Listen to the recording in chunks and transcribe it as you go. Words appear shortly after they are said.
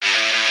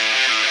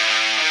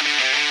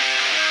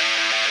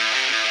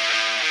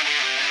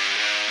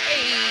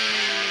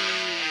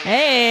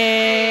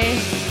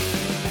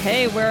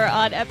Today we're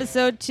on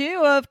episode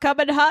 2 of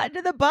Coming Hot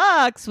into the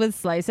Box with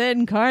Slice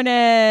and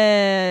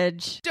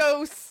Carnage.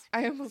 Dose.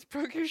 I almost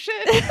broke your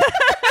shit.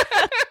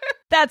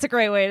 That's a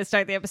great way to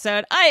start the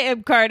episode. I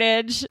am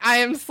Carnage. I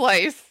am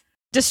Slice.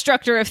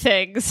 Destructor of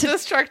things.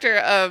 Destructor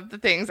of the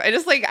things. I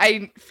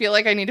feel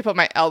like I need to put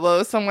my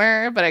elbow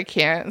somewhere, but I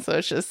can't. So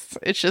it's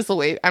just a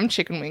way. I'm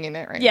chicken winging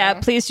it right now. Yeah,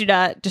 please do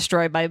not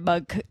destroy my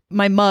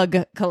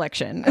mug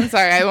collection. I'm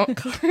sorry, I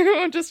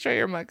won't destroy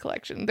your mug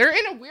collection. They're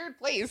in a weird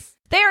place.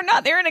 They are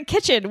not. They're in a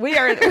kitchen. We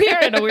are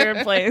in a weird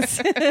place.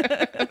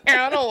 They're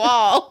on a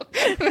wall.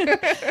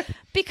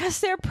 Because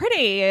they're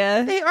pretty.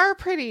 They are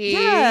pretty.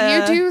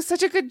 Yeah. You do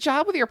such a good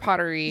job with your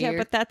pottery. Yeah,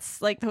 but that's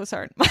like, those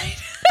aren't mine.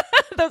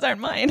 Those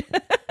aren't mine.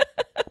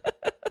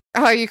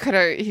 Oh, you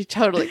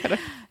totally could have.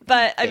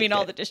 But I mean,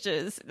 all the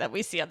dishes that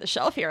we see on the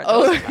shelf here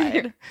are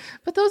mine.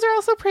 But those are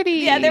also pretty.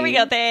 Yeah, there we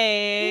go.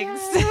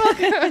 Thanks.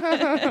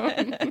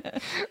 Yeah,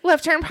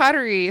 Left Turn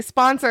Pottery,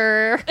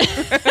 sponsor.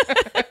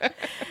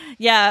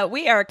 Yeah,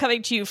 we are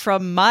coming to you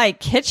from my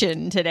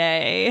kitchen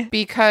today.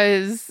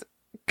 Because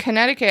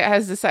Connecticut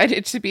has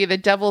decided to be the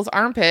devil's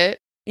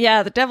armpit.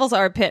 Yeah, the devil's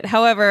armpit.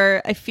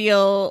 However, I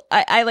feel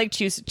I like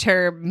to use the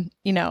term,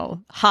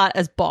 hot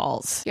as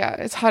balls. Yeah,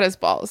 it's hot as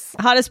balls.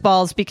 Hot as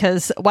balls,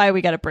 because why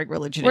we got to bring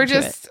religion into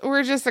it?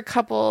 We're just a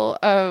couple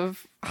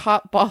of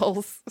hot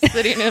balls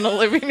sitting in a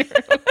living room.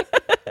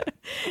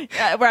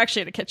 We're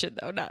actually in a kitchen,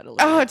 though, not in a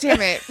living room. Oh,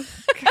 damn it.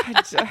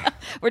 God.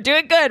 We're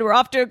doing good. We're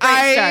off to a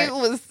great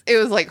start. It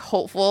was like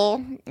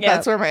hopeful. Yeah.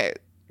 That's where my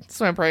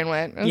brain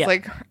went. It was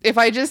like, if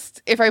I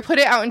put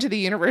it out into the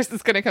universe,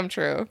 it's going to come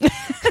true.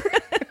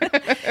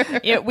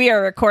 Yeah, we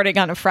are recording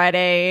on a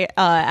Friday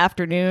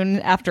afternoon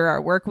after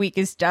our work week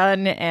is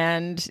done,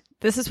 and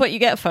this is what you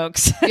get,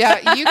 folks.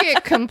 Yeah, you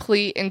get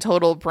complete and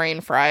total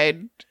brain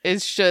fried.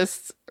 It's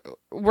just,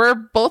 we're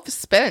both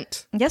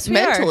spent. Yes, we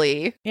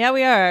mentally. are. Yeah,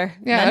 we are.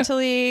 Yeah.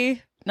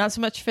 Mentally, not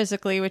so much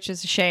physically, which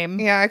is a shame.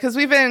 Yeah, because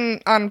we've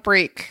been on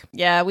break.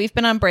 Yeah, we've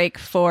been on break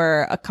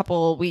for a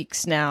couple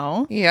weeks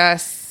now.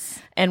 Yes.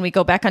 And we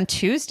go back on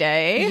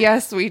Tuesday.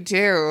 Yes, we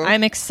do.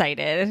 I'm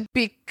excited.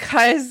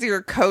 Because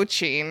you're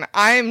coaching.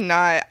 I'm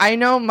not. I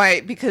know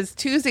because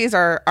Tuesdays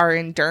are our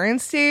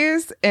endurance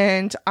days,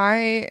 and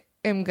I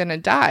am gonna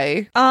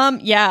die.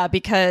 Yeah,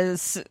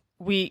 because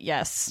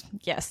yes,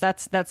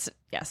 that's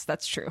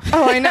true.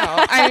 Oh, I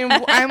know.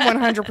 I'm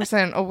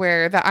 100%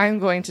 aware that I'm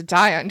going to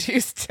die on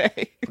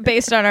Tuesday.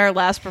 Based on our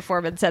last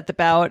performance at the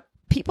bout.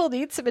 People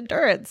need some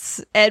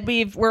endurance, and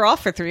we're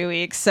off for 3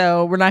 weeks,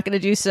 so we're not going to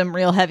do some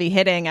real heavy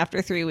hitting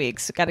after 3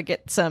 weeks. Got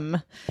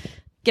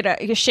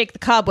to shake the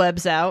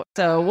cobwebs out.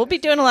 So we'll be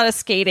doing a lot of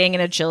skating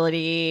and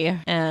agility,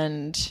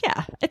 and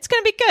yeah, it's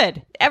going to be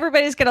good.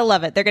 Everybody's going to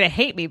love it. They're going to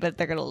hate me, but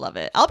they're going to love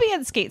it. I'll be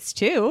on skates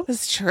too.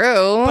 That's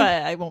true.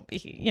 But I won't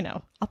be,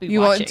 I'll be You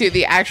watching. won't do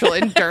the actual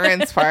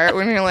endurance part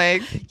when you're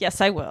like... Yes,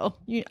 I will.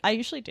 I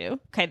usually do.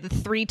 Okay, the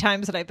 3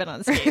 times that I've been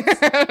on skates.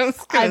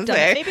 I've done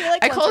it. Maybe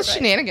like I call it twice.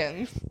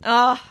 shenanigans.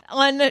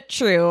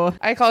 Untrue.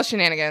 I call it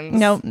shenanigans.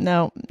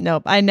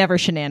 Nope. I never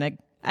shenan.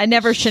 I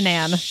never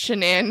shenan.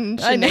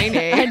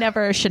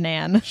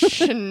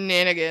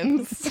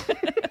 Shenanigans.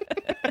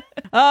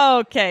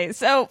 Okay,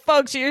 so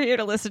folks, you're here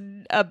to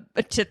listen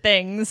to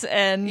things,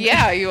 and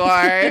yeah, you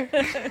are.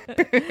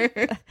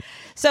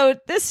 So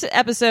this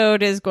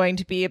episode is going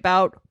to be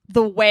about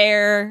the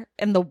where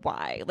and the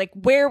why, like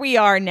where we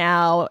are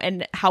now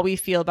and how we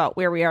feel about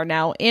where we are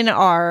now in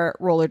our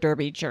roller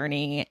derby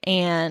journey,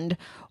 and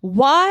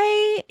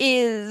why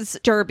is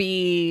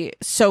derby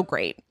so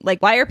great?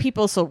 Like, why are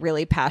people so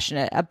really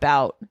passionate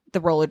about the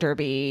roller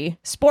derby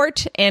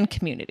sport and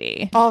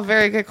community? All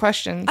very good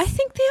questions. I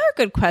think they are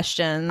good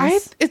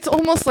questions. It's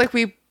almost like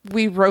we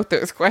wrote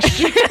those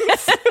questions.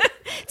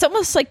 It's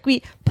almost like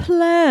we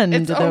planned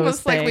It's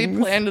almost like we things.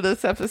 planned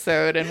this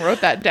episode and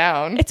wrote that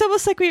down. It's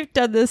almost like we've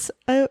done this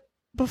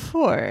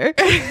before.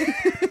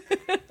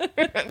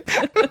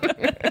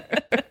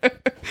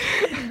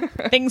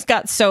 Things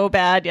got so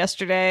bad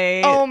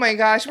yesterday. Oh my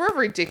gosh, we're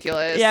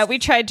ridiculous. Yeah, we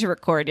tried to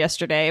record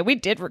yesterday. We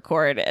did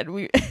record, and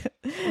we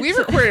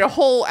recorded a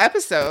whole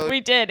episode.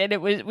 We did, and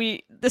it was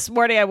this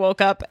morning I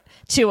woke up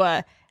to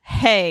a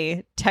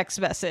 "Hey" text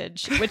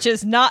message, which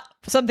is not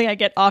something I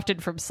get often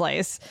from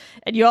Slice.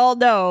 And you all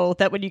know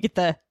that when you get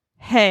the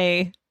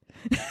 "Hey,"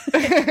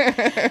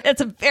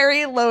 it's a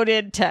very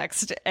loaded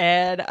text.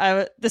 And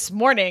this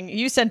morning,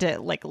 you sent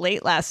it like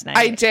late last night.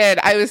 I did.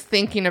 I was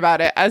thinking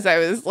about it as I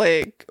was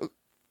like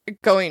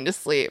going to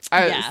sleep.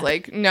 I was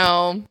like,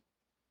 no,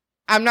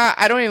 I'm not.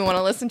 I don't even want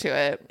to listen to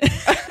it.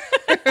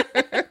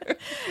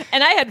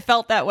 And I had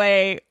felt that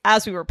way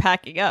as we were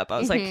packing up. I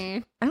was like,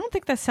 I don't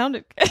think that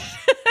sounded good.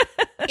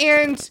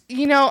 And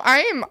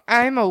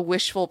I'm a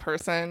wishful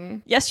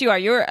person. Yes, you are.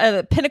 You're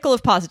a pinnacle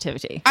of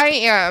positivity. I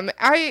am.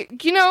 I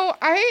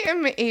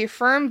am a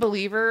firm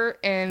believer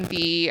in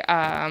the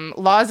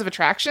laws of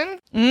attraction.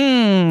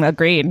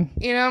 Agreed.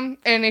 And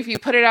if you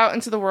put it out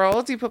into the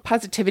world, you put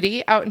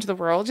positivity out into the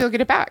world, you'll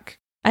get it back.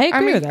 I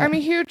agree with that. I'm a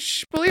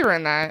huge believer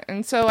in that.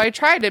 And so I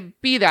try to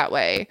be that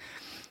way.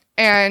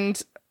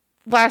 And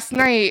last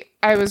night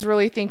I was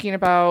really thinking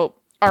about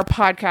our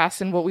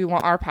podcast and what we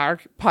want our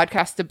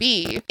podcast to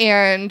be.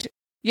 And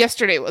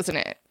yesterday wasn't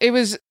it? It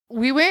was,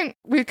 we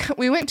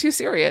went too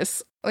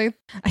serious. Like,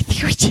 I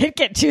think we did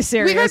get too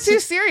serious. We got too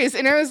serious.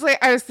 And I was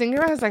thinking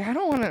about it, I was like, I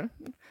don't want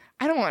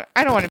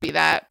to be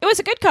that. It was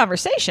a good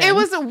conversation.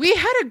 We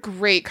had a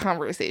great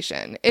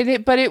conversation. It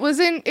didn't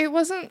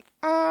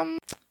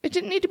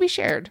need to be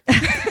shared.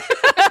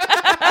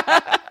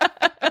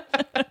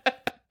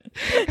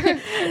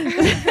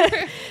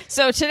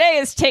 So today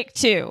is take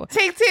two.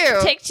 Take two.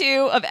 Take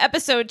two of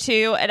episode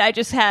 2. And I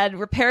just had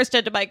repairs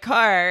done to my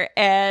car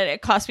and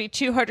it cost me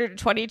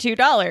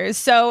 $222.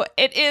 So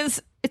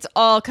it's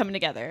all coming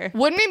together.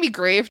 Wouldn't it be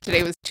great if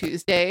today was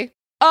Tuesday?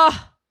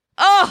 Oh.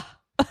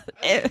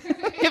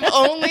 If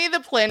only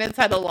the planets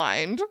had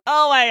aligned.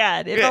 Oh my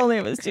God. If only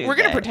it was Tuesday. We're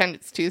going to pretend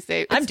it's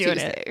Tuesday. I'm doing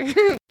Tuesday.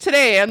 It.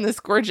 Today on this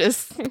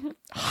gorgeous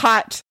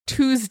hot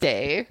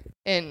Tuesday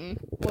in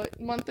what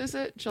month is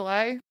it?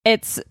 July?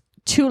 It's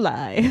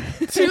July.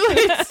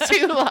 It's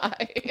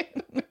July.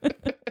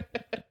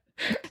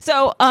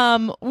 So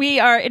we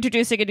are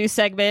introducing a new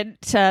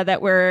segment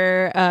that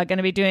we're going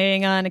to be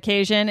doing on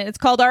occasion. It's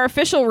called Our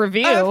Official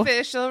Review. Our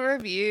Official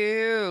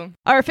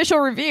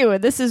Review.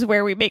 And this is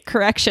where we make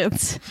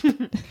corrections.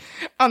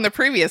 On the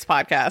previous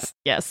podcast.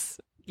 Yes.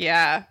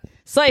 Yeah.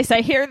 Slice, I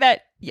hear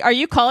that. Are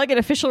you calling it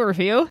official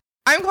review?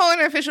 I'm calling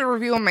an official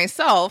review on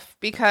myself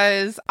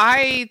because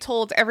I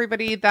told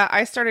everybody that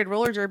I started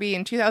roller derby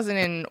in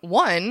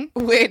 2001,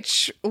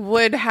 which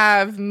would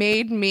have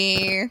made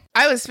me...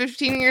 I was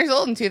 15 years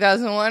old in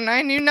 2001.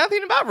 I knew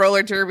nothing about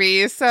roller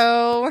derby,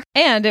 so...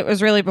 And it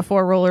was really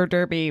before roller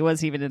derby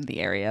was even in the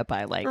area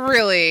by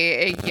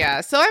Really?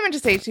 Yeah. So I meant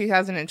to say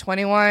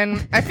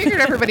 2021. I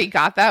figured everybody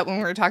got that when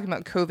we were talking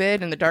about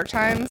COVID and the dark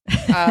times.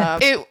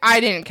 I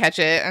didn't catch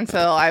it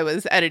until I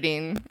was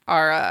editing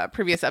our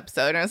previous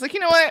episode. And I was like,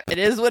 you know what? It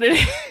is what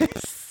it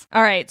is.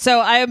 All right. So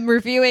I'm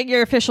reviewing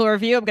your official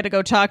review. I'm going to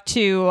go talk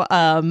to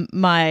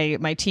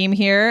my team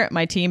here.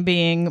 My team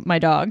being my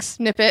dogs.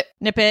 Nippet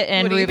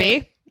and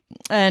Ruby.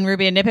 And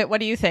Ruby and Nippet, what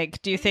do you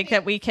think? Do you think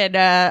that we could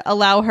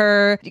allow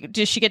her?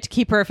 Does she get to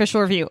keep her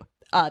official review?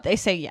 They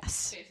say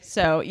yes.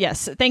 So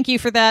yes. Thank you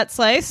for that,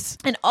 Slice.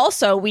 And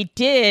also we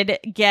did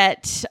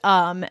get...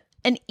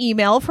 an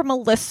email from a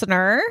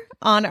listener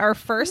on our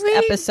first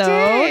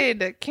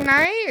episode. Can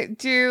I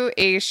do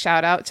a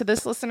shout out to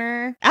this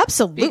listener?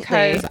 Absolutely.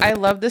 Because I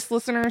love this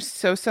listener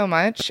so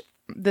much.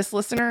 This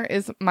listener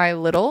is my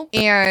little,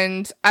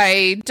 and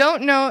I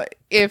don't know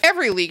if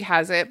every league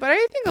has it, but I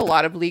think a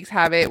lot of leagues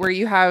have it where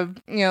you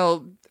have,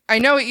 I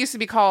know it used to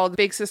be called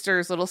Big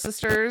Sisters, Little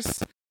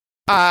Sisters.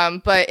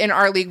 But in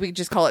our league, we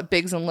just call it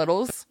Bigs and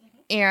Littles.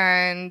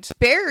 And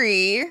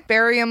Bury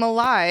 'em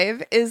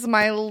Alive is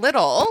my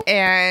little,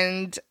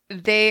 and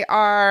they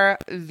are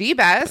the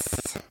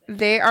best.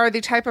 They are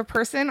the type of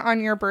person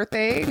on your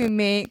birthday who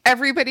make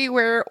everybody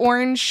wear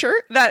orange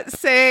shirt that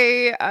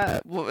say,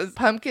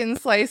 Pumpkin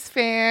Slice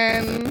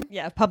fan?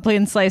 Yeah,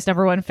 Pumpkin Slice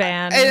 #1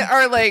 fan.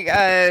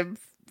 Or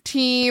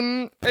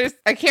team.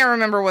 I can't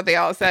remember what they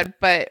all said,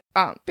 but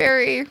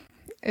Bury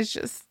is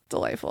just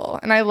delightful,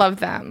 and I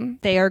love them.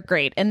 They are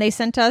great, and they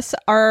sent us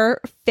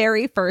our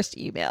very first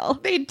email.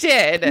 They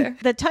did.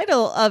 The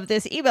title of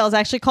this email is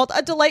actually called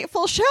A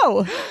Delightful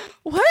Show.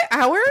 What?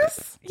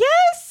 Ours?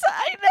 Yes,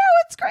 I know,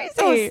 it's crazy.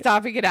 Oh,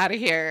 stop and get out of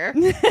here.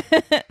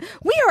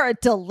 We are a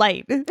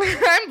delight.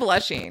 I'm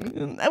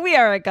blushing. We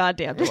are a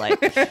goddamn delight.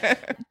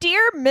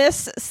 Dear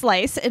Miss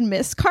Slice and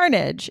Miss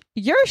Karnage,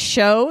 your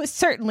show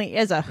certainly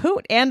is a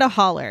hoot and a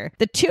holler.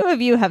 The two of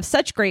you have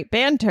such great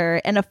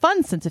banter and a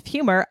fun sense of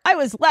humor. I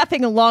was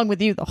laughing along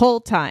with you the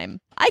whole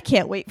time. I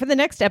can't wait for the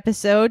next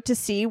episode to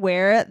see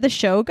where the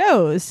show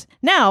goes.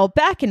 Now,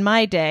 back in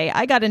my day,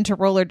 I got into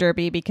roller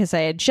derby because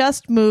I had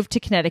just moved to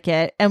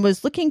Connecticut and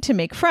was looking to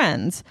make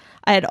friends.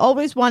 I had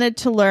always wanted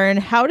to learn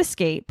how to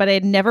skate, but I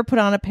had never put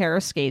on a pair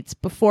of skates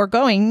before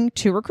going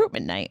to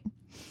recruitment night.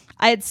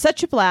 I had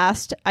such a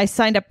blast. I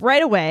signed up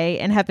right away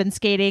and have been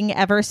skating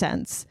ever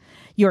since.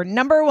 Your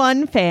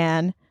 #1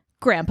 fan,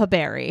 Grandpa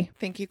Barry.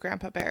 Thank you,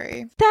 Grandpa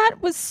Barry. That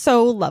was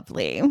so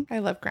lovely. I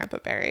love Grandpa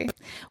Barry.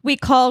 We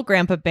call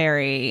Grandpa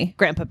Barry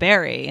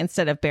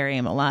instead of Bury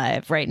 'em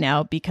Alive right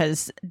now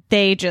because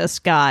they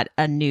just got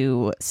a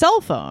new cell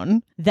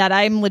phone that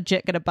I'm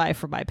legit going to buy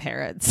for my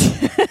parents.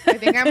 I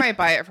think I might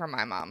buy it for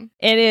my mom.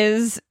 It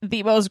is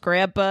the most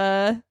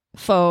grandpa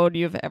phone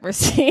you've ever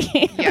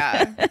seen.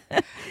 Yeah.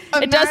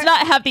 It does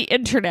not have the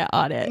internet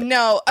on it.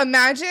 No,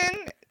 imagine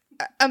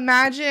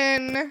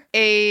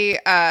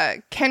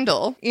a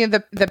Kindle,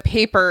 the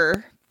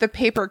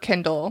paper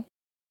Kindle,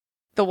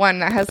 the one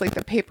that has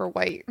the paper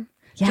white.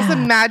 Yeah. Just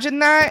imagine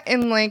that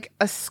in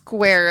a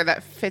square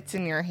that fits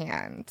in your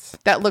hand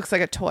that looks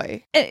like a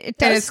toy. It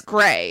does. And it's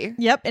gray.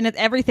 Yep, and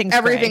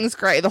everything's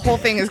gray. The whole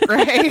thing is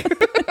gray.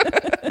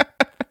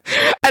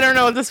 I don't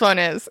know what this one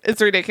is.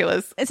 It's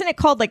ridiculous. Isn't it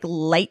called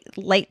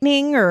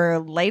lightning or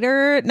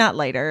lighter? Not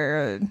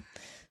lighter.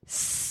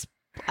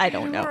 I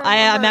don't know.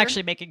 I'm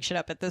actually making shit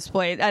up at this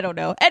point. I don't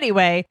know.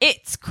 Anyway,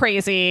 it's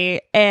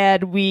crazy.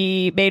 And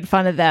we made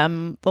fun of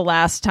them the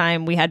last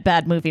time we had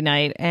bad movie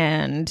night.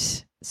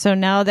 And so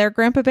now they're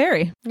Grandpa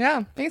Barry.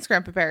 Yeah. Thanks,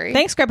 Grandpa Barry.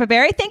 Thanks, Grandpa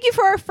Barry. Thank you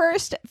for our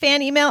first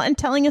fan email and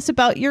telling us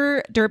about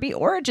your Derby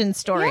origin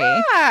story.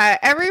 Yeah.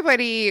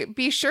 Everybody,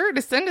 be sure to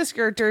send us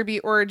your Derby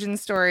origin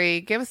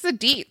story. Give us the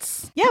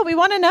deets. Yeah, we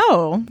want to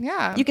know.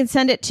 Yeah. You can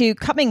send it to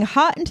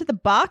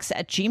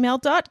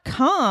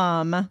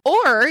cominghotintothebox@gmail.com.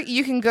 Or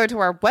you can go to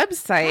our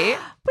website.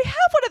 We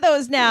have one of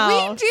those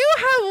now. We do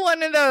have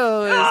one of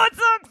those. Oh, it's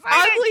so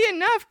exciting. Oddly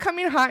enough,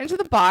 Coming Hot Into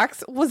the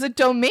Box was a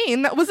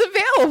domain that was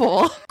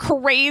available.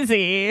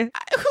 Crazy.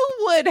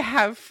 Who would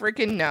have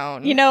freaking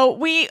known? You know,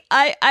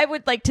 I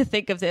would like to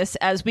think of this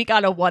as we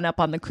got a one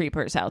up on the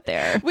creepers out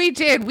there. We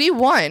did. We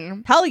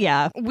won. Hell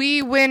yeah.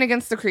 We win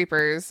against the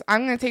creepers.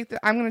 I'm gonna take the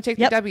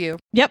W.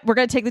 Yep, we're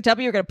gonna take the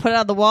W. We're gonna put it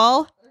on the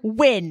wall.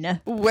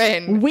 Win.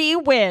 We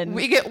win.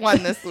 We get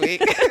one this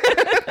week.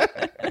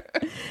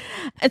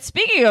 And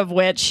speaking of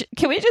which,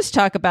 can we just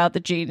talk about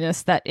the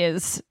genius that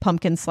is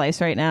Pumpkin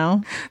Slice right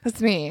now? That's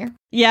me.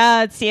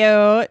 Yeah, it's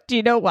you. Do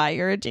you know why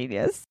you're a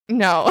genius?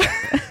 No.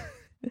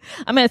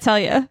 I'm going to tell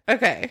you.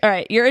 Okay. All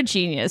right. You're a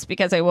genius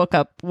because I woke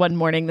up one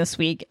morning this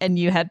week and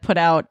you had put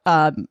out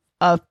a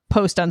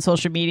post on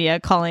social media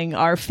calling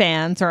our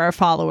fans or our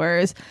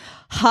followers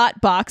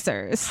hot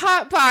boxers.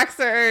 Hot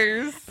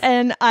boxers.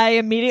 And I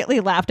immediately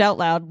laughed out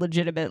loud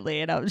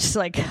legitimately. And I was just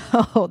like,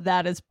 oh,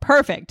 that is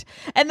perfect.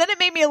 And then it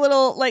made me a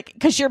little like,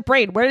 because your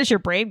brain, where does your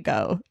brain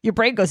go? Your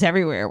brain goes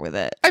everywhere with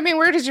it. I mean,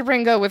 where does your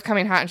brain go with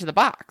Coming Hot Into the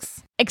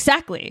Box?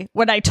 Exactly.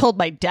 When I told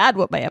my dad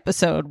what my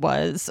episode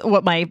was,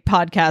 what my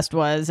podcast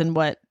was, and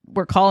what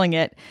we're calling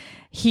it,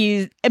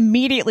 he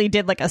immediately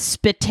did like a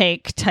spit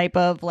take type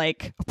of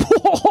like,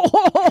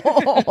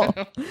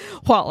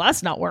 well,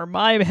 that's not where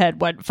my head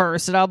went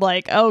first. And I'm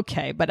like,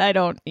 okay, but I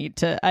don't need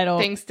to. I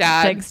don't. Thanks,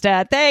 Dad. Thanks,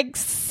 Dad.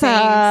 Thanks.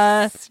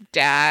 Thanks,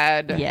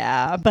 Dad.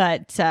 Yeah,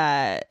 but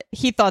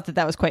he thought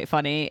that was quite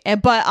funny.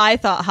 But I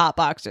thought hot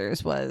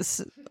boxers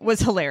was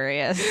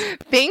hilarious.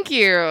 Thank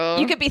you.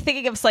 You could be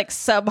thinking of like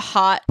some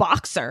hot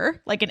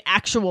boxer, like an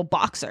actual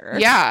boxer.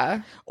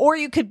 Yeah. Or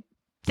you could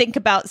think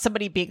about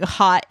somebody being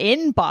hot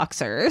in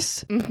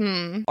boxers.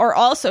 Mm-hmm. Or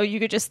also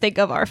you could just think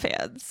of our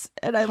fans.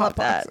 And I love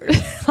that.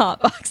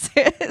 Hot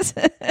boxers.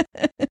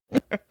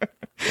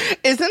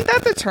 Isn't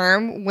that the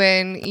term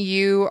when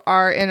you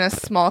are in a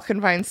small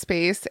confined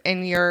space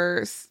and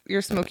you're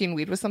smoking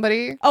weed with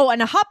somebody? Oh,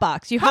 and a hot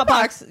box. You hot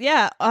box.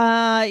 Yeah.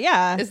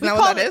 Yeah. Isn't that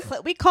what that is?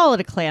 We call it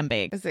a clam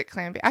bake. Is it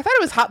clam bake? I thought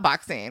it was hot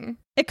boxing.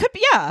 It could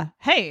be, yeah.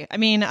 Hey, I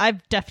mean,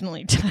 I've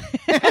definitely done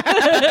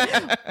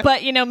it.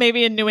 But, you know,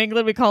 maybe in New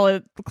England we call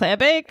it clam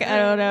bake. I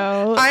don't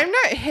know. I'm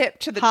not hip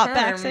to the hot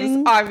terms,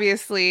 baxing?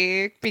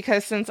 Obviously,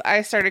 because since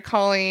I started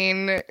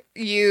calling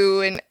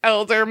you an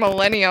elder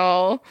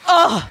millennial,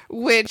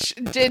 which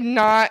did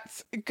not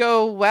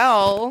go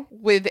well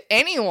with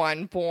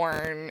anyone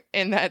born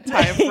in that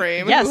time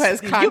frame yes, who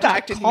has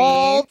contacted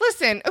me.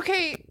 Listen,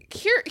 okay,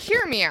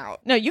 hear me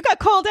out. No, you got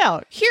called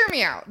out. Hear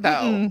me out, though.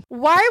 Mm-mm.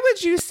 Why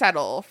would you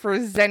settle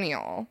for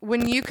Zennial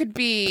when you could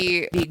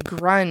be the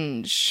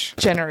grunge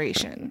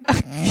generation?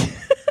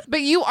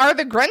 But you are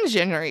the grunge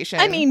generation.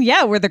 I mean,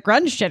 yeah, we're the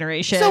grunge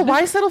generation. So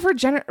why settle for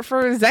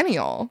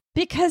Zennial?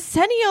 Because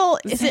Zennial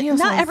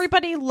not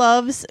everybody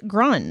loves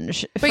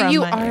grunge. But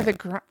you are the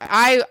grunge.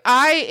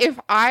 If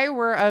I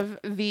were of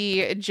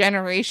the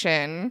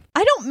generation,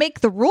 I don't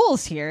make the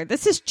rules here.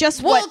 This is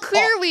just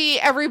clearly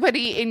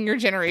everybody in your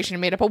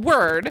generation made up a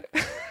word.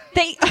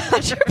 They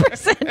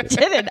 100%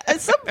 didn't.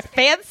 Some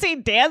fancy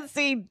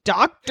dancy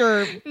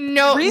doctor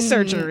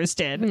researchers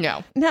did.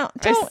 No,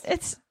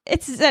 don't.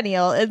 It's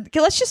Zennial.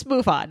 Let's just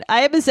move on.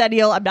 I am a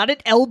Zennial. I'm not an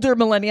elder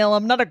millennial.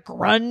 I'm not a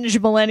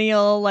grunge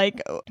millennial.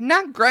 Like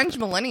not grunge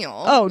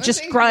millennial. Oh,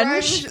 just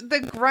grunge. The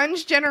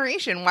grunge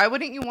generation. Why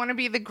wouldn't you want to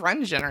be the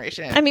grunge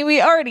generation? I mean,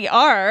 we already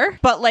are,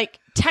 but like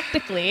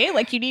technically,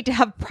 like you need to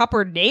have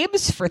proper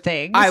names for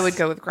things. I would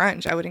go with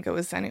grunge. I wouldn't go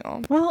with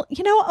Zennial. Well,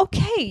 you know,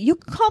 okay, you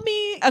can call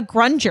me a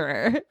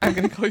grunger. I'm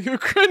gonna call you a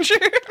grunger.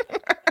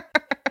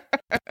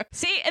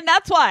 See, and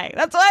that's why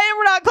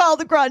we're not called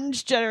the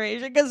grunge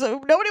generation, because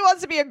nobody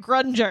wants to be a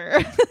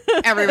grunger.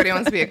 Everybody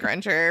wants to be a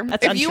grunger.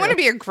 That's if untrue. You want to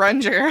be a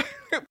grunger,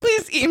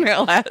 please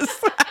email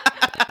us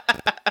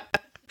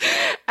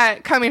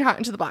at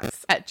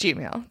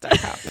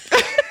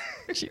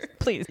cominghotintothebox@gmail.com.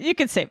 Please, you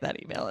can save that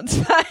email. It's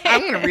fine.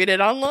 I'm gonna read it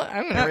on.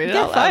 I'm gonna read it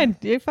out loud. Fine.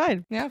 You're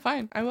fine. Yeah,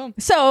 fine. I will.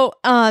 So,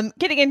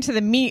 getting into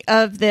the meat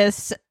of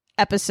this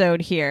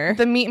episode here.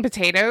 The meat and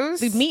potatoes.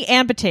 The meat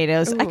and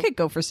potatoes. Ooh. I could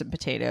go for some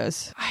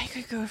potatoes. I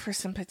could go for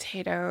some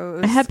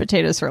potatoes. I had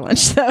potatoes for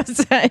lunch, though,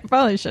 so I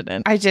probably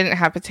shouldn't. I didn't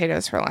have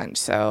potatoes for lunch,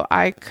 so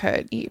I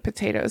could eat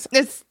potatoes.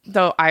 It's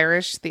the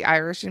Irish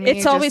in me.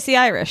 It's always the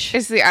Irish.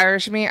 It's the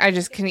Irish in me. I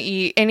just can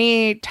eat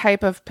any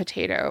type of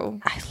potato.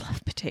 I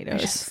love potatoes.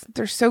 potatoes.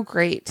 They're so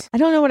great. I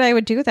don't know what I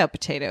would do without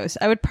potatoes.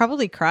 I would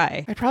probably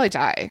cry. I'd probably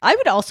die. I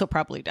would also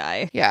probably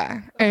die.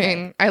 Yeah. I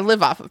mean, I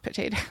live off of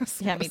potatoes.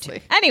 Yeah, mostly. me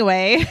too.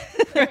 Anyway,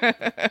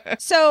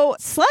 so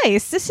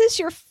Slice, this is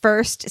your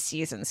first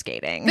season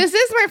skating. This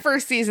is my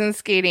first season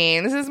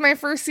skating. This is my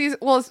first season.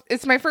 Well,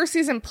 it's my first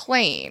season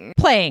playing.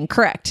 Playing,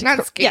 correct.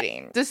 Not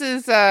skating. Yeah. This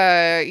is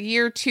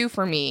year 2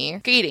 for me.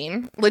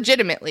 Skating,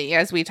 legitimately,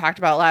 as we talked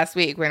about last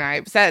week when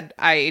I said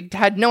I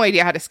had no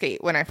idea how to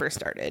skate when I first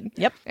started.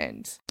 Yep.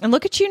 And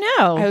look at you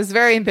now. I was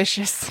very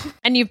ambitious.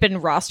 And you've been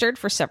rostered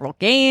for several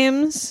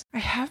games. I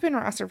have been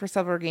rostered for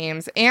several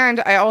games. And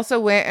I also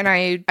went and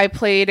I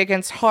played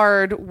against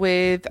hard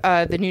with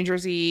the New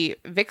Jersey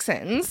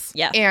Vixens.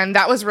 Yeah. And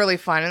that was really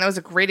fun. And that was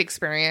a great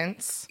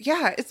experience.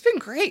 Yeah, it's been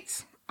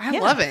great. I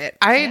love it.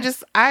 I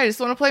just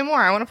want to play more.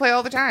 I want to play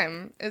all the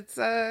time.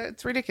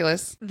 It's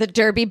ridiculous. The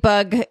Derby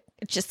bug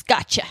just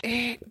gotcha.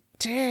 It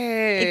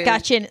did. It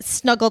got you and it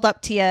snuggled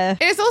up to you. And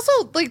it's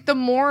also like the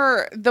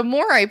more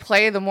I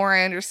play, the more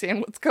I understand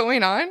what's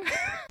going on.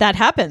 That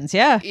happens,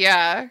 yeah.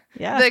 Yeah.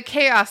 The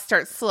chaos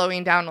starts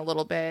slowing down a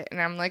little bit,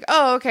 and I'm like,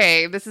 oh,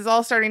 okay, this is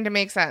all starting to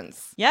make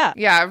sense. Yeah.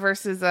 Yeah,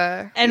 versus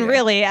And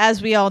really,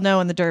 as we all know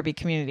in the Derby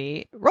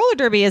community, roller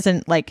derby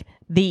isn't like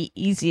the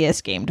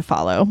easiest game to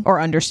follow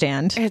or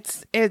understand.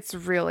 It's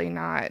really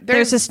not.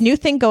 There's this new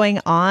thing going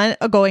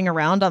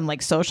around on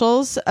like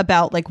socials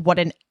about like what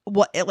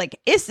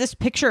is this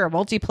picture a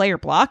multiplayer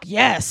block?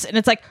 Yes. And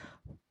it's like,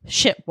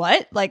 shit,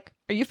 what? Like,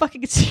 are you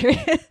fucking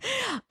serious?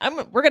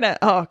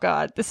 Oh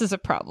God, this is a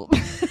problem.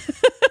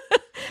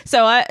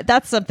 So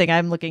that's something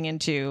I'm looking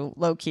into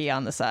low key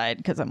on the side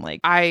because I'm like,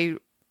 I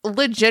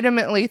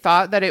legitimately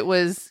thought that it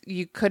was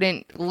you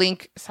couldn't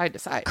link side to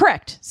side.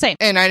 Correct. Same.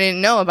 And I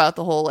didn't know about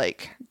the whole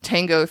like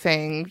tango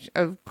thing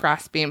of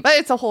grasping, but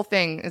it's a whole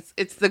thing.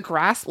 It's the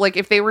grasp. Like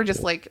if they were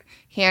just like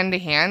hand to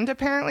hand,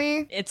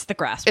 apparently it's the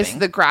grasping. It's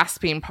the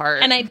grasping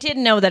part. And I did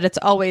know that it's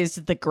always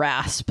the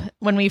grasp.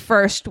 When we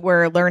first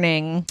were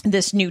learning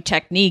this new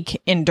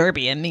technique in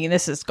Derby, I mean,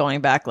 this is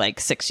going back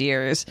like 6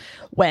 years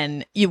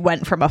when you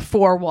went from a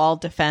 4-wall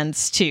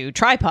defense to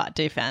tripod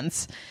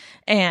defense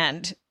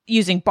and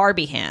using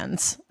Barbie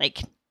hands,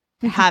 like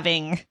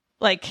having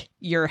like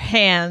your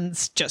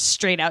hands just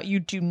straight out. You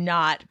do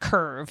not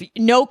curve.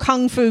 No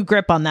kung fu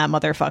grip on that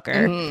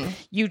motherfucker.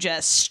 You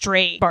just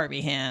straight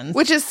Barbie hands.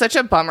 Which is such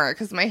a bummer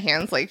because my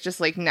hands like just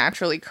like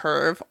naturally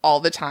curve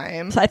all the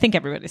time. So I think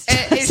everybody's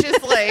and it's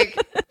just like,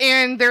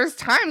 and there's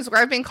times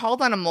where I've been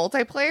called on a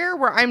multiplayer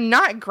where I'm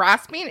not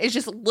grasping. It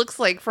just looks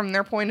like from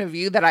their point of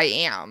view that I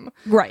am.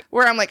 Right.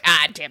 Where I'm like,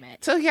 damn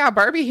it. So yeah,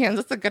 Barbie hands,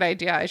 that's a good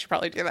idea. I should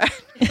probably do that.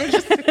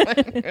 Just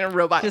like,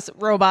 robot hands.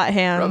 Robot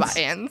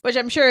hands. Which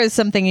I'm sure is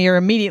something you're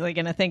immediately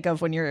going to think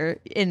of when you're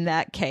in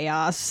that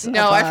chaos.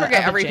 No, I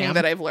forget everything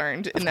that I've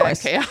learned in that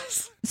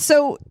chaos.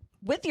 So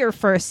with your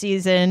first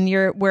season,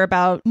 we're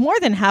about more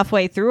than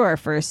halfway through our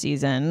first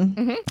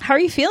season. How are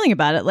you feeling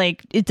about it?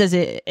 Like, is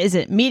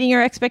it meeting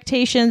your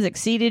expectations,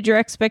 exceeded your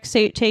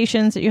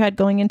expectations that you had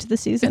going into the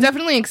season? It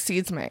definitely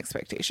exceeds my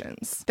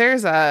expectations.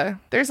 There's a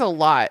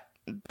lot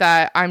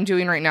that I'm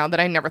doing right now that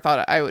I never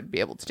thought I would be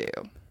able to do.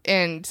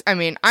 And I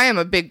mean, I am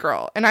a big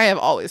girl and I have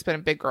always been a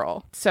big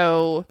girl.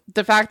 So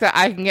the fact that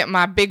I can get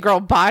my big girl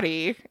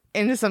body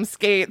into some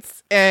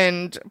skates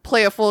and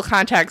play a full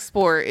contact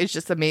sport is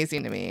just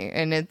amazing to me.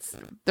 And it's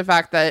the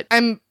fact that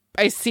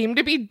I seem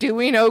to be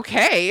doing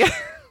okay.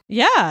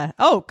 Yeah.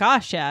 Oh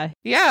gosh. Yeah.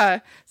 Yeah.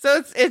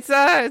 So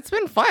it's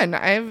been fun.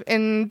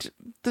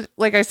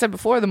 Like I said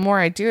before, the more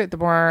I do it, the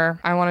more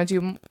I want to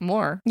do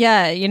more.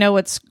 Yeah. You know,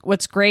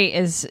 what's great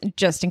is,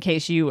 just in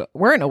case you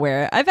weren't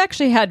aware, I've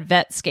actually had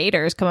vet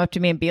skaters come up to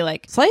me and be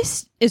like,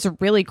 Slice is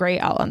really great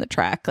out on the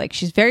track. Like,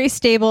 she's very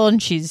stable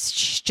and she's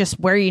just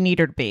where you need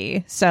her to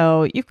be.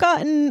 So you've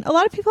gotten, a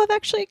lot of people have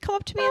actually come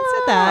up to me and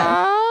said that.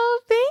 Oh,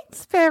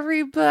 thanks,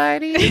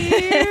 everybody.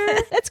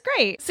 That's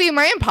great. See,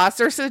 my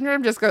imposter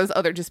syndrome just goes,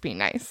 they're just being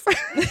nice.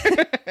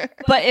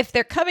 But if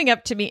they're coming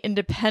up to me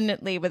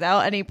independently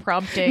without any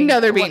prompting, no,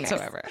 they're being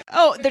whatsoever. Nice.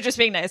 Oh, they're just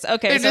being nice.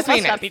 Okay, they're so just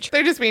being nice. Be true.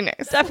 They're just being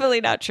nice.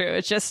 Definitely not true.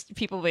 It's just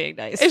people being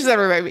nice. It's just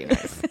everybody being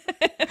nice.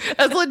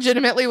 That's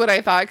legitimately what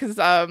I thought, because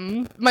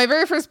my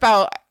very first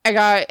bout, I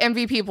got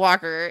MVP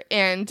blocker,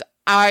 and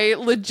I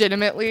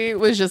legitimately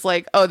was just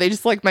like, oh, they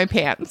just like my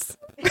pants.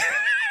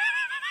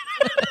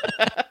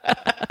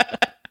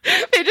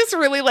 They just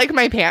really like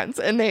my pants,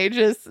 and they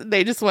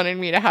just wanted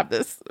me to have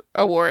this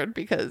award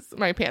because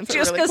my pants are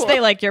just really cool. Just because they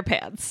like your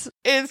pants.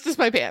 It's just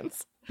my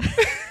pants.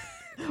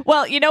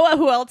 Well, you know what?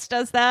 Who else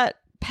does that?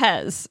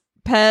 Pez,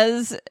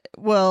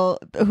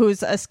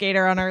 who's a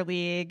skater on our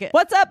league.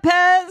 What's up,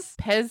 Pez?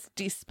 Pez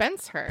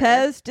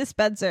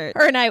Dispenser.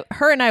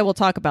 Her and I will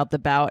talk about the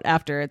bout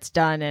after it's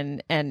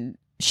done, and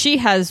she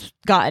has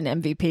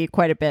gotten MVP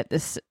quite a bit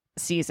this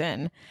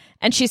season.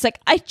 And she's like,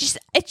 it's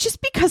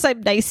just because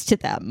I'm nice to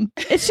them.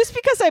 It's just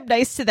because I'm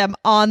nice to them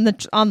on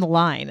the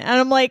line. And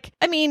I'm like,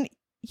 I mean,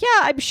 yeah,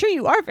 I'm sure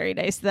you are very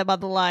nice to them on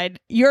the line.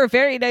 You're a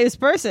very nice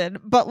person,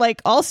 but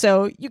like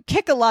also you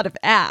kick a lot of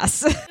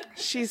ass.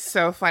 She's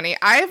so funny.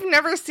 I've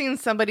never seen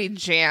somebody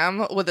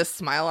jam with a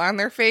smile on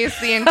their face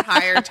the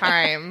entire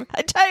time.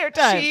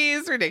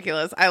 She's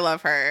ridiculous. I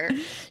love her.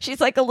 She's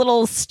like a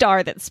little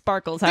star that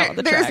sparkles out on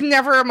the track. There's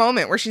never a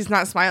moment where she's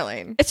not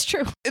smiling. It's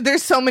true.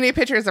 There's so many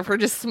pictures of her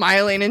just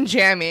smiling and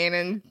jamming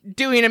and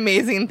doing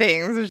amazing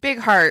things. There's big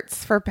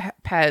hearts for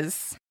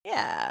Pez.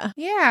 Yeah.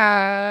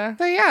 Yeah.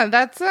 So yeah,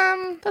 that's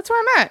where I'm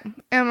at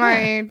in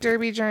my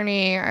derby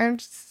journey. I'm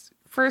just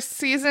first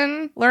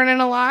season, learning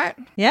a lot.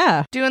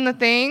 Yeah. Doing the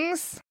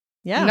things.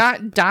 Yeah.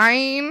 Not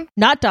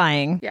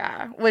dying.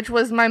 Yeah. Which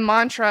was my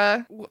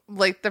mantra.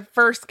 Like the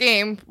first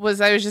game was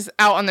I was just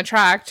out on the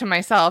track to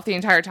myself the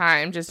entire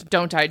time. Just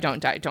don't die, don't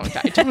die, don't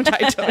die, don't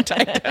die, don't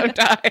die, don't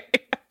die.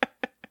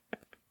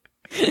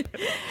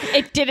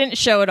 It didn't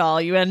show at all.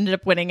 You ended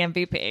up winning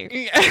MVP.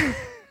 Yeah.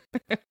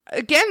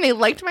 Again, they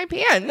liked my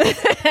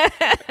pants.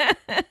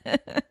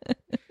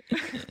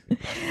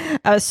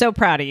 I was so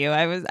proud of you.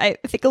 I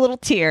think a little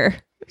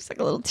tear. It's like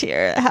a little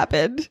tear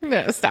happened.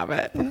 No, stop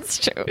it. It's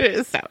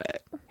true. Stop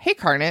it. Hey,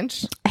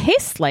 Karnage. Hey,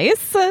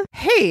 Slice.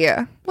 Hey,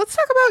 let's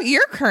talk about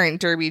your current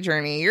derby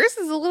journey. Yours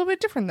is a little bit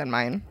different than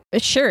mine.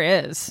 It sure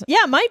is.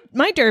 Yeah,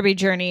 my derby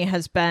journey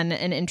has been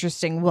an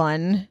interesting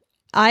one.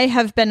 I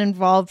have been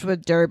involved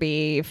with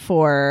derby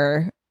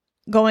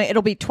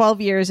it'll be 12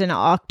 years in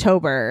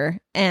October,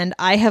 and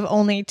I have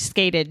only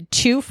skated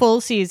 2 full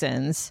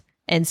seasons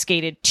and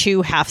skated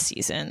 2 half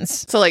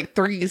seasons. So like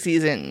 3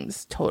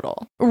 seasons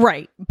total.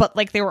 Right. But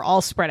like they were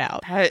all spread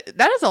out.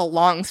 That is a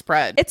long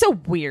spread. It's a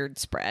weird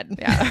spread.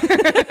 Yeah.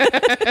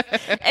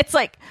 It's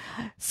like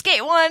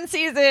skate 1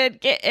 season,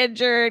 get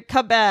injured,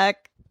 come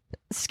back,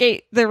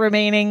 skate the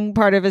remaining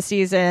part of a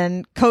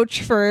season,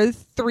 coach for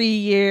 3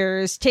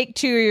 years, take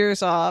 2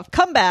 years off,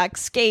 come back,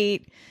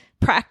 skate,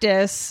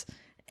 practice,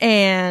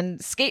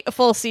 and skate a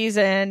full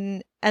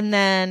season, and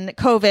then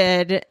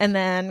COVID, and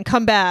then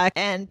come back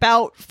and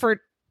bout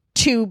for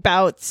 2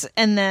 bouts,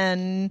 and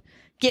then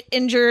get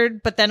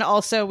injured. But then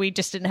also we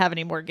just didn't have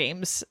any more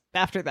games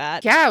after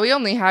that. Yeah, we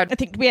only had... I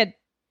think we had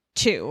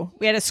 2.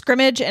 We had a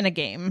scrimmage and a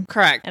game.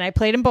 Correct. And I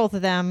played in both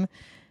of them,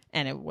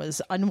 and it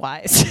was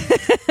unwise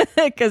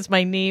because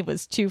my knee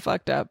was too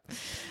fucked up.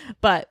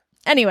 But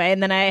anyway,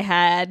 and then I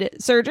had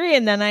surgery,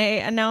 and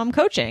now I'm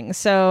coaching.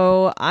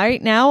 So I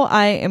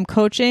am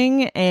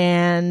coaching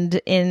and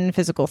in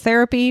physical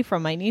therapy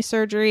from my knee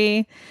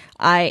surgery.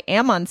 I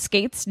am on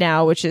skates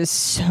now, which is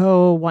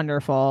so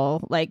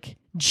wonderful. Like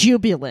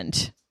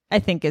jubilant, I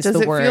think is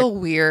the word. Does it feel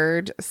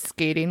weird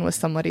skating with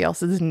somebody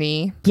else's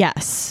knee?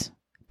 Yes.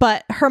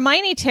 But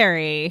Hermione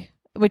Terry,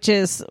 which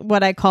is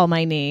what I call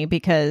my knee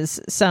because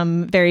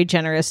some very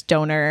generous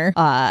donor,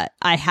 I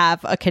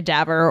have a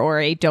cadaver or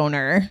a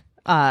donor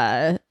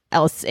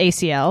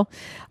ACL,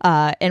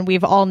 and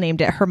we've all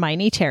named it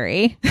Hermione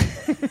Terry.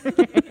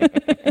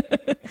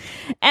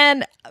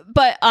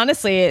 But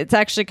honestly, it's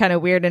actually kind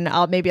of weird, and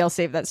I'll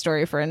save that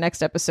story for a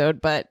next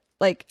episode. But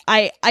like,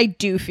 I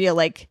do feel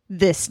like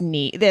this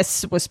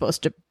was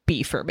supposed to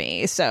be for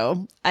me.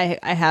 So I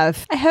have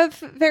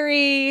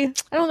very,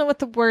 I don't know what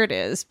the word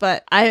is,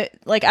 but I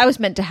was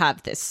meant to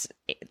have this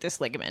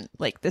ligament,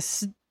 like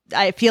this.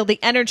 I feel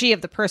the energy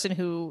of the person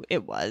who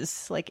it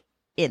was like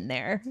in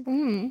there.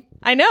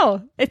 I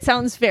know it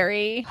sounds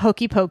very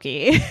hokey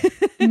pokey.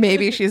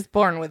 Maybe she's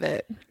born with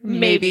it.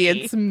 Maybe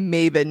it's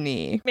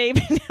Mabany.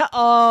 Maybe.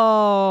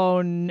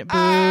 Oh, boo.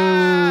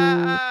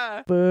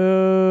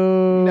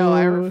 Boo. No,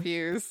 I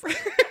refuse.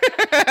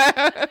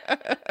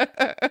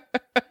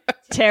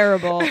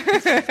 Terrible.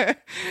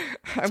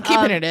 I'm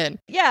keeping it in.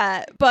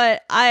 Yeah,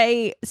 but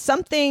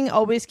something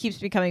always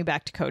keeps me coming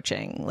back to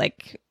coaching.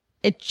 Like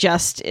it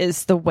just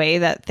is the way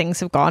that things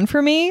have gone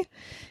for me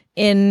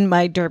in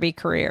my derby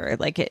career.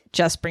 Like it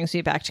just brings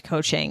me back to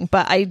coaching.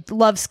 But I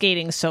love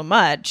skating so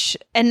much,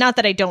 and not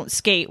that I don't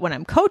skate when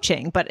I'm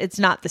coaching, but it's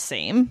not the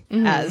same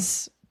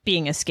as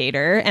being a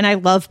skater. And I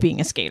love being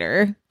a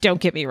skater,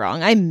 don't get me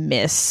wrong. I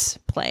miss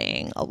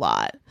playing a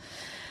lot,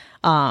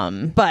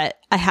 but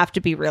I have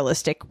to be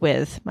realistic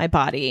with my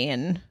body,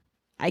 and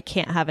I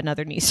can't have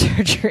another knee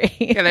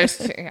surgery.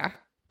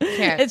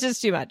 Can't. It's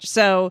just too much.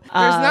 So there's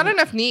not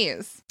enough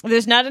knees.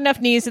 There's not enough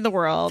knees in the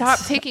world. Stop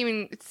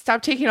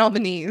taking all the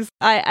knees.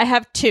 I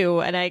have 2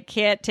 and I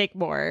can't take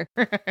more.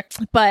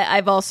 But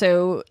I've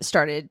also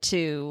started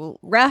to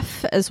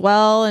ref as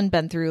well and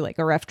been through like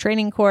a ref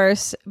training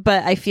course.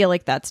 But I feel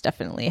like that's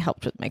definitely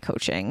helped with my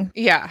coaching.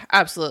 Yeah,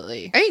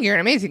 absolutely. I think you're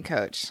an amazing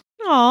coach.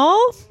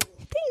 Aw,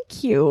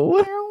 thank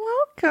you. You're welcome.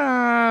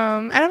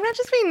 And I'm not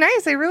just being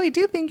nice. I really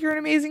do think you're an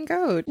amazing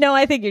coach. No,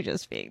 I think you're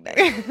just being nice.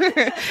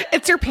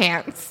 It's your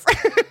pants.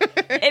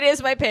 It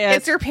is my pants.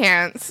 It's your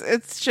pants.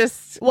 It's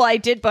just... Well, I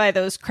did buy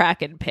those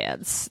Kraken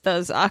pants,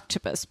 those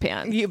octopus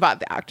pants. You bought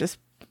the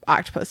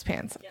octopus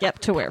pants. Yep,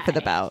 to wear for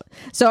the bout.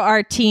 So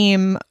our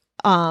team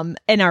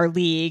in our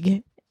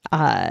league,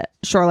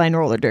 Shoreline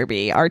Roller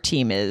Derby, our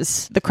team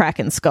is the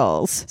Kraken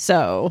Skulls.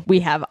 So we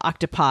have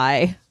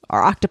octopi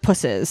are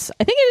octopuses.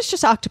 I think it is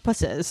just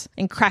octopuses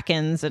and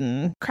krakens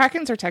and...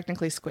 Krakens are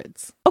technically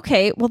squids.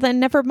 Okay, well then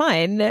never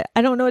mind.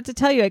 I don't know what to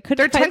tell you. I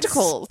couldn't... They're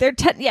tentacles.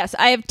 Yes,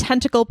 I have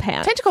tentacle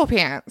pants. Tentacle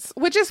pants,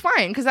 which is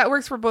fine because that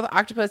works for both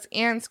octopus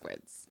and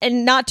squids.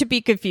 And not to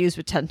be confused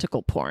with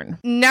tentacle porn.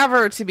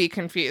 Never to be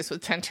confused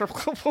with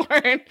tentacle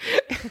porn.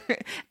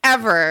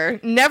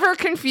 Ever. Never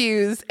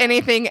confuse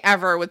anything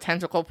ever with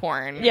tentacle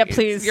porn. Yeah,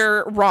 please.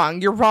 You're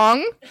wrong. You're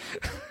wrong.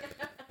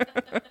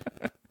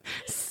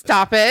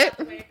 Stop it.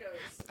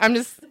 I'm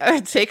just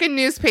take a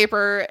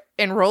newspaper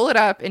and roll it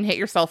up and hit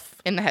yourself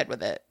in the head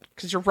with it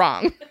because you're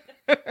wrong.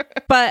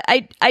 But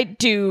I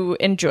do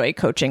enjoy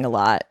coaching a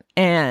lot,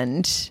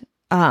 and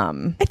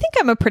I think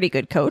I'm a pretty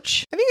good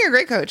coach. I think you're a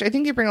great coach. I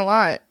think you bring a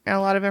lot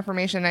of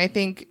information. I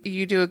think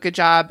you do a good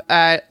job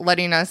at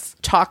letting us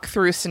talk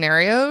through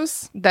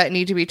scenarios that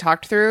need to be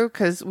talked through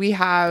because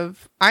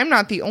I'm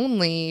not the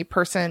only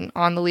person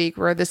on the league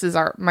where this is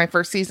my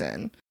first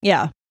season.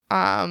 Yeah.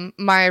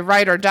 My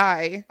ride or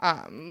die,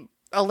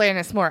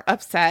 Alanis Moore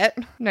upset,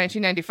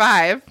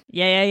 1995.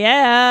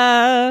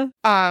 Yeah.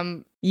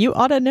 You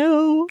ought to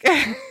know.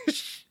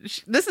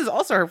 This is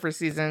also her first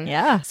season.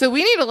 Yeah. So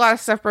we need a lot of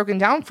stuff broken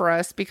down for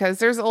us because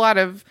there's a lot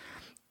of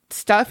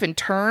stuff and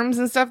terms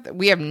and stuff that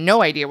we have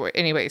no idea what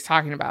anybody's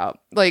talking about.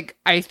 Like,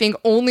 I think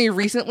only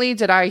recently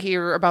did I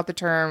hear about the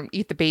term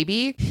eat the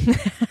baby.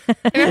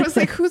 And I was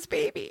like, who's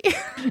baby?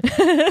 Please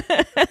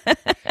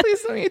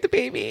don't eat the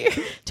baby.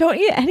 Don't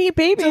eat any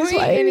babies. Don't eat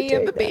any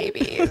of the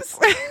babies.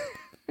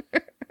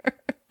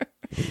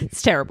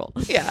 It's terrible.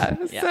 Yeah.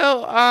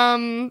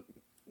 So,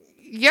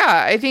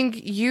 yeah, I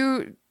think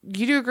you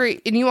do a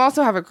great, and you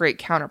also have a great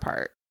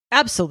counterpart.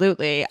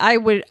 Absolutely. I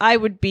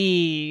would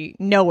be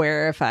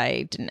nowhere if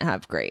I didn't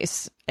have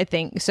Grace. I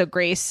think so.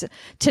 Grace,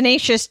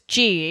 Tenacious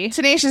G,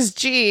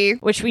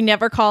 which we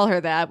never call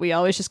her that. We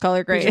always just call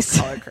her Grace. We just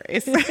call her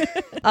Grace.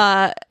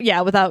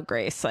 Yeah, without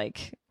Grace,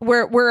 like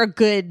we're a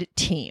good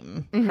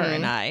team. Mm-hmm. Her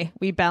and I,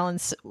 we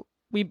balance.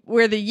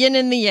 We're the yin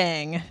and the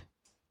yang.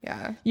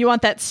 Yeah. You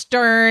want that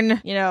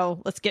stern,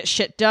 let's get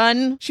shit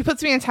done. She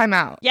puts me in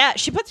timeout. Yeah,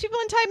 she puts people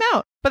in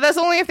timeout. But that's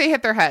only if they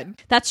hit their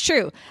head. That's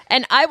true.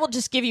 And I will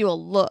just give you a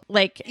look,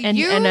 and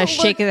a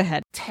shake of the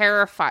head.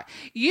 Terrified.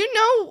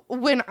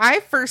 When I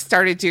first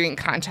started doing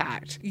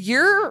contact,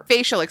 your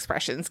facial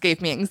expressions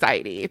gave me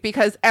anxiety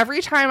because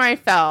every time I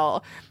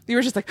fell, you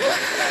were just like...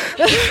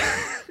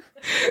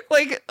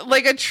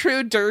 like a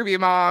true derby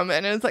mom,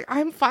 and it's like,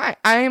 I'm fine,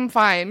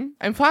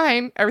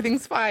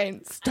 everything's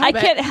fine. Stop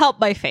can't help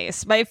my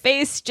face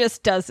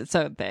just does its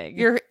own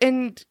thing.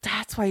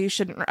 That's why you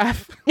shouldn't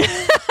ref.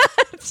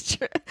 It's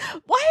true.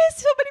 Why is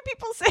so many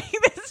people saying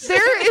this?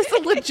 There is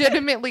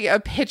legitimately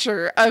a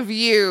picture of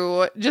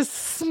you just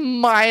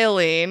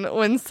smiling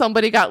when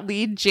somebody got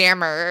lead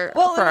jammer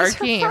for our game.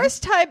 It was her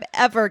first time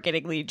ever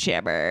getting lead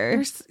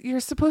jammer. You're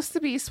supposed to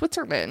be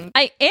Switzerland.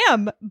 I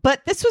am,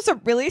 but this was a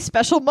really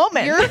special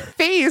moment. Your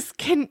face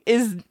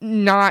is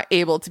not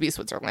able to be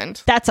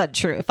Switzerland. That's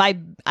untrue. If I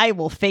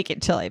will fake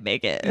it till I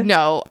make it.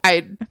 No,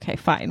 Okay,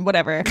 fine,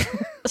 whatever.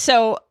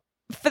 So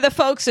for the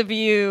folks of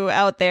you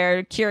out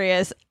there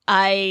curious,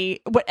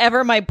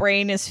 whatever my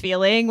brain is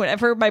feeling,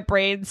 whatever my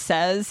brain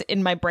says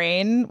in my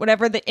brain,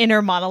 whatever the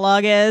inner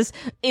monologue is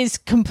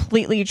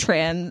completely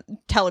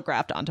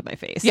telegraphed onto my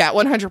face. Yeah,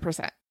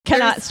 100%.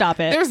 Cannot stop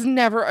it. There's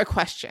never a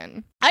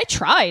question. I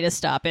try to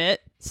stop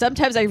it.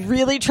 Sometimes I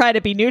really try to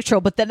be neutral,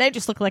 but then I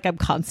just look like I'm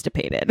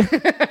constipated.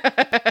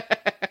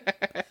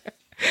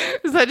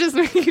 Does that just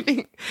make you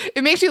think?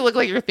 It makes you look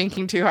like you're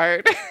thinking too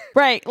hard.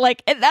 Right.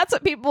 And that's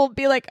what people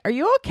be like, are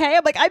you okay?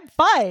 I'm like, I'm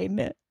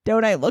fine.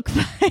 Don't I look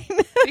fine?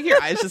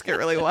 Your eyes just get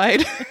really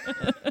wide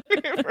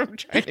from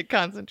trying to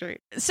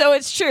concentrate. So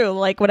it's true.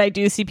 When I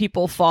do see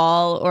people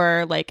fall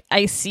or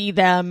I see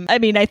them, I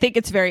mean, I think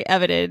it's very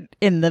evident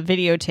in the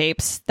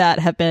videotapes that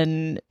have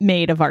been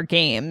made of our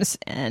games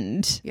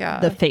and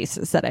the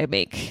faces that I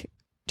make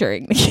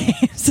during the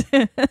games.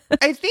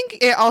 I think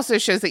it also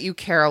shows that you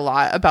care a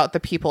lot about the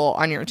people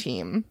on your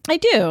team. I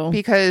do.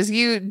 Because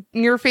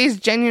your face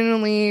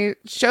genuinely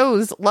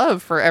shows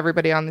love for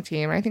everybody on the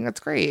team. I think that's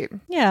great.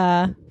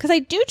 Yeah. Because I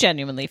do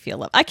genuinely feel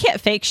love. I can't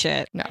fake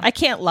shit. No. I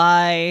can't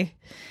lie.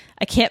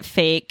 I can't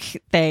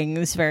fake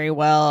things very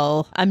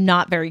well. I'm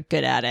not very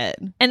good at it.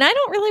 And I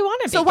don't really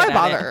want to be So why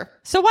bother?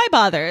 So why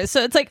bother?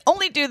 So it's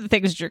only do the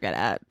things you're good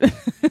at.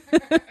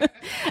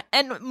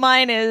 And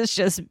mine is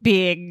just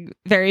being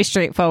very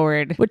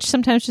straightforward, which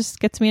sometimes just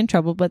gets me in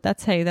trouble. But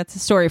that's a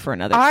story for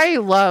another. I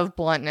love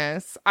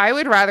bluntness. I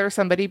would rather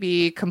somebody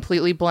be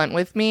completely blunt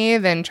with me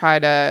than try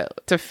to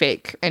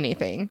fake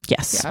anything.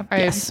 Yes. Yeah.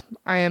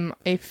 I am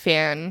a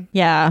fan.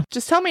 Yeah.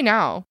 Just tell me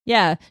now.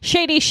 Yeah.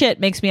 Shady shit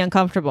makes me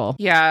uncomfortable.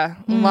 Yeah.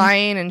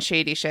 Lying and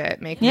shady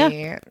shit make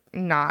me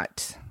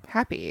not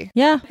happy.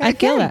 Yeah, I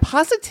feel that.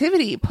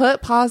 Positivity.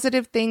 Put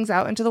positive things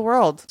out into the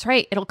world. That's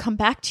right. It'll come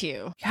back to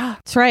you. Yeah.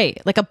 That's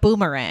right. Like a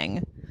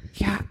boomerang.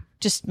 Yeah.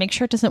 Just make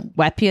sure it doesn't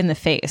whap you in the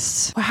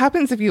face. What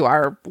happens if you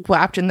are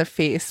whapped in the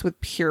face with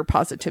pure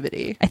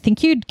positivity? I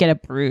think you'd get a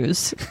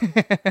bruise.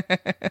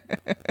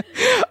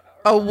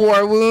 A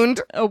war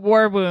wound. A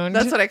war wound.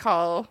 That's what I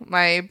call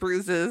my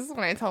bruises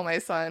when I tell my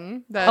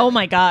son that. Oh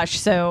my gosh.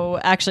 So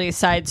actually,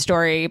 side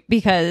story,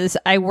 because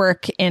I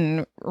work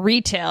in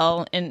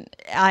retail and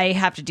I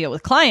have to deal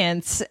with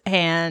clients.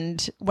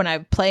 And when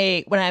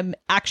I'm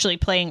actually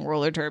playing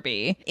roller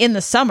derby in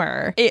the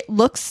summer, it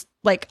looks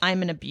like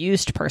I'm an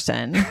abused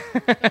person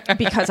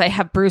because I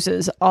have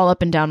bruises all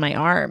up and down my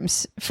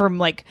arms from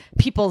like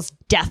people's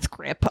death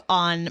grip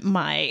on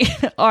my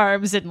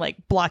arms and like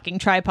blocking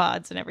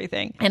tripods and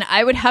everything. And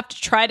I would have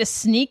to try to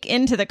sneak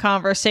into the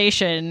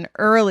conversation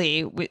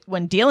early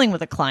when dealing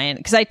with a client,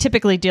 because I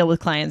typically deal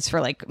with clients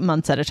for like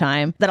months at a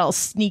time, that I'll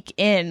sneak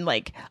in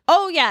like,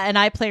 oh yeah, and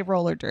I play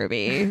roller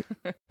derby.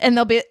 And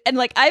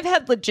like I've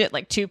had legit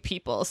like 2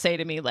 people say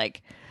to me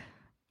like,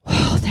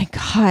 oh, thank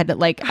God.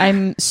 Like,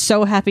 I'm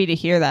so happy to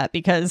hear that,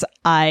 because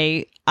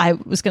I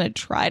was going to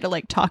try to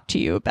like talk to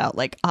you about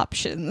like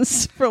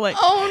options for like,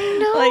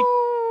 oh no. Like,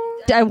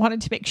 I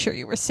wanted to make sure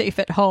you were safe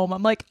at home.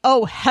 I'm like,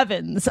 oh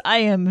heavens, I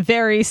am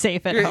very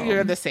safe at home.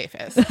 You're the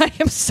safest. I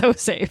am so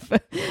safe.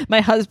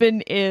 My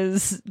husband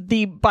is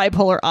the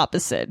bipolar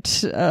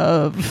opposite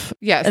of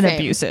an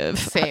abusive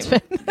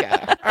husband.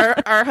 Yeah.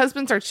 Our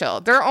husbands are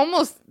chill. They're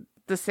almost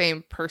the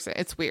same person.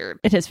 It's weird.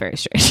 It is very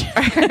strange.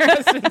 Our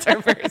husbands are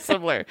very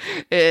similar.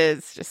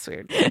 It's just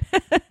weird.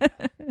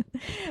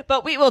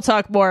 But we will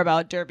talk more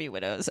about Derby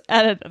Widows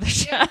at another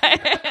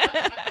time.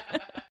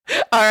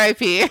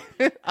 R.I.P.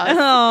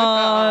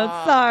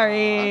 Oh,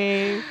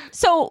 sorry.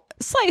 So,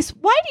 Slice,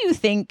 why do you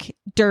think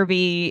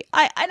Derby?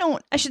 I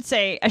should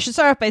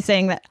start off by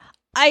saying that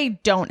I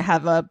don't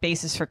have a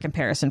basis for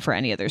comparison for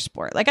any other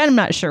sport. Like, I'm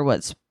not sure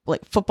what's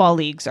like football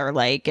leagues are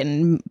like,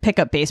 and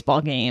pickup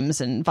baseball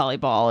games and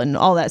volleyball and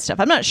all that stuff.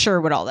 I'm not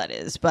sure what all that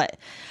is, but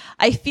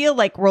I feel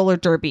like roller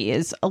derby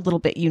is a little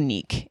bit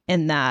unique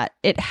in that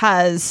it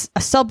has a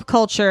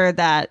subculture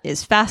that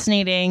is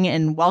fascinating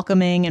and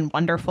welcoming and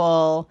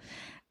wonderful.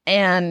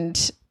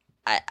 And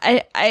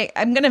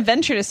I'm going to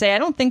venture to say I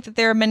don't think that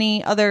there are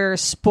many other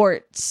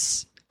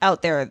sports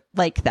out there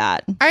like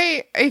that.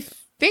 I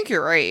think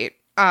you're right.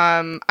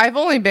 I've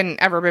only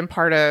ever been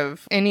part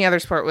of any other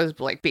sport was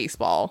like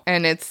baseball.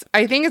 And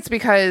I think it's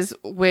because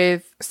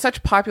with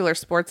such popular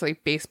sports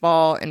like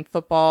baseball and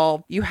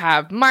football, you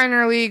have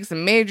minor leagues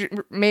and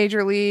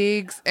major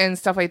leagues and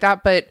stuff like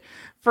that. But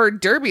for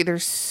derby,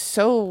 there's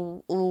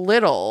so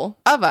little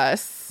of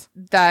us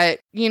that,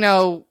 you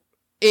know,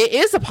 it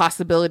is a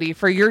possibility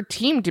for your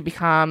team to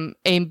become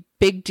a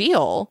big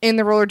deal in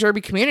the roller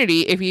derby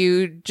community if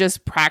you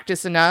just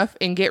practice enough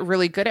and get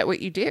really good at what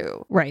you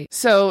do. Right.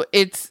 So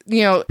it's,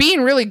 you know,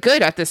 being really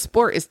good at this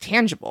sport is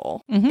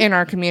tangible in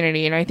our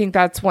community. And I think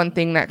that's one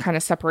thing that kind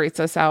of separates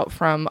us out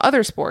from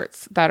other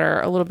sports that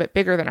are a little bit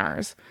bigger than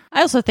ours.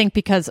 I also think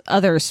because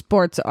other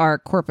sports are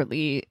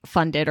corporately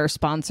funded or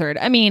sponsored.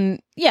 I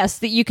mean, yes,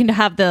 that you can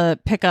have the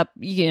pickup,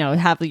 you know,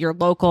 have your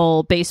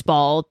local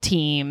baseball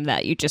team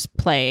that you just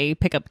play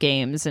pickup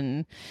games,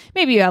 and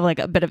maybe you have like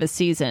a bit of a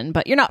season,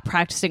 but you're not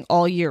practicing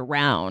all year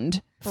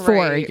round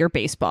for your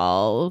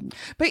baseball.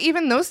 But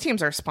even those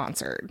teams are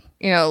sponsored.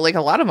 You know, like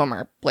a lot of them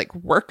are like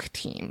work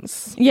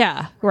teams.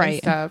 Yeah,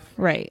 right.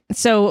 Right.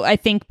 So I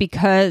think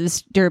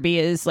because derby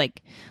is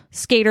like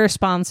skater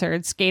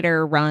sponsored,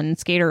 skater run,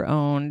 skater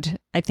owned,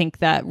 I think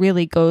that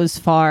really goes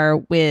far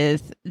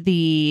with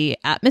the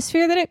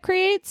atmosphere that it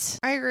creates.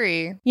 I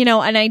agree. You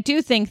know, and I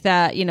do think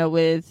that, you know,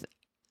 with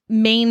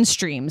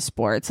mainstream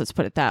sports, let's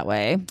put it that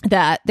way,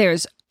 that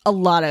there's a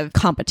lot of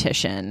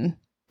competition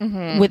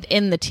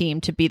within the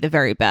team to be the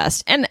very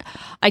best. And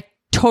I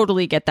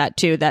totally get that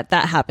too, that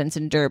happens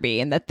in derby,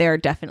 and that there are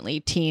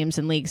definitely teams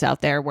and leagues out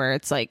there where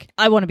it's like,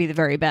 I want to be the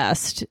very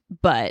best,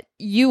 but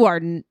you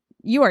are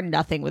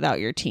nothing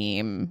without your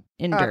team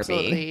in derby.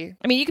 Absolutely.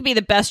 I mean, you could be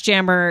the best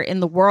jammer in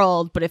the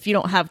world, but if you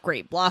don't have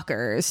great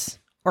blockers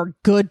or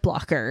good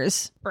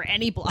blockers or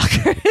any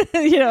blocker,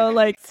 you know,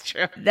 like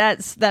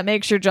that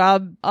makes your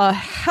job a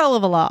hell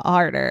of a lot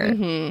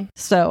harder.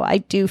 So I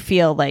do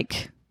feel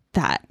like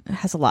that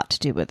has a lot to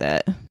do with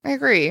it. I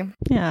agree.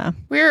 Yeah.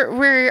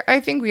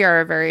 I think we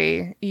are a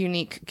very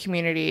unique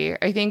community.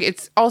 I think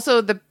it's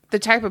also the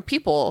type of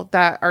people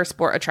that our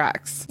sport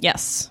attracts.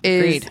 Yes.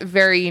 Is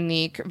very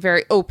unique,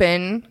 very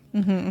open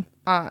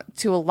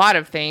to a lot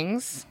of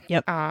things.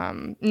 Yep.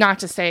 Not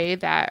to say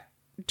that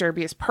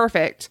derby is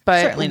perfect,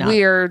 but certainly not.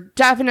 We're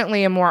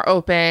definitely a more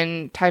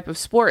open type of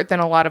sport than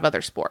a lot of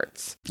other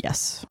sports.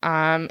 Yes.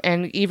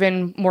 And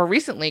even more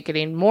recently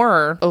getting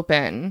more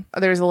open.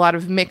 There's a lot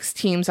of mixed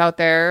teams out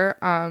there,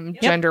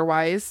 gender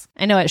wise.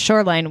 I know at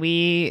Shoreline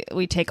we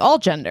take all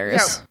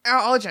genders.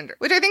 Yeah, all gender,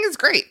 which I think is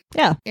great.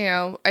 Yeah. You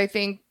know, I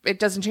think it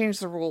doesn't change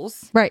the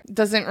rules. Right.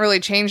 Doesn't really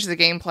change the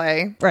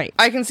gameplay. Right.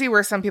 I can see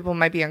where some people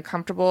might be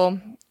uncomfortable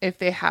if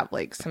they have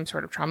like some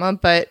sort of trauma,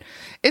 but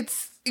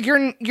it's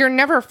you're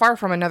never far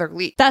from another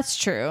league. That's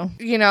true.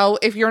 You know,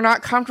 if you're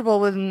not comfortable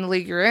within the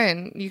league you're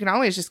in, you can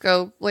always just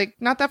go like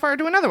not that far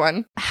to another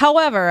one.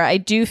 However, I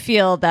do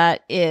feel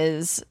that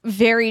is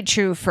very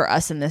true for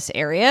us in this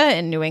area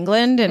in New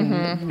England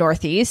and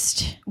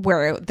Northeast,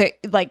 where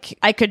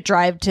I could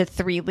drive to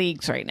 3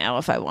 leagues right now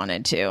if I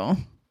wanted to.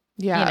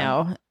 Yeah. You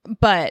know,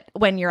 but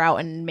when you're out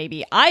in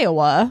maybe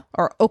Iowa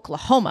or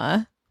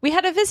Oklahoma, we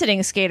had a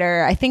visiting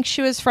skater. I think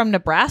she was from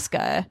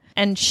Nebraska,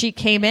 and she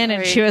came in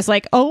and she was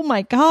like, "Oh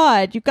my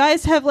God, you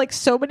guys have like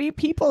so many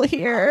people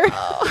here." And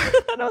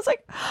I was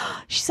like,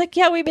 she's like,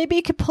 "Yeah, we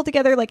maybe could pull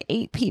together like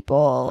 8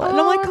 people." And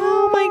I'm like,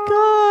 "Oh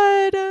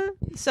my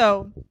God."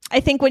 So I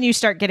think when you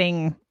start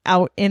getting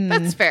out in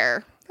That's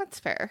fair. That's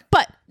fair.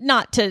 But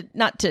not to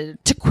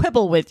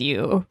quibble with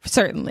you,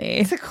 certainly.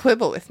 It's a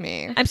quibble with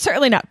me. I'm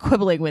certainly not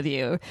quibbling with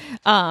you.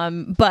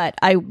 But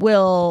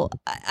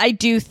I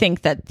do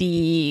think that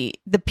the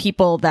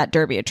people that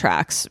Derby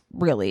attracts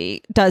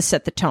really does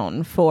set the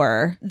tone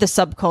for the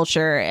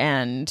subculture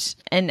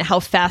and how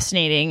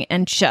fascinating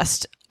and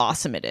just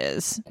awesome it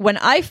is. When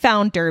I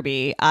found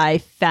Derby, I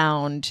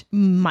found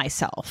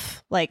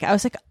myself. Like, I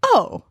was like,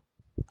 oh,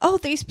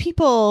 these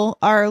people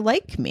are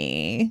like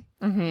me.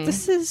 Mm-hmm.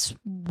 This is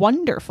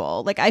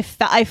wonderful. Like I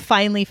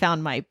finally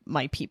found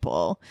my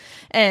people.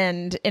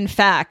 And in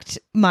fact,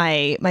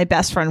 my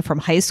best friend from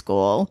high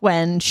school,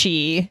 when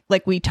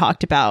we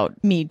talked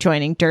about me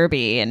joining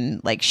Derby,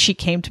 and like she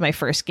came to my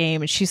first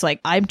game and she's like,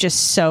 "I'm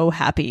just so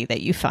happy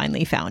that you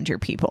finally found your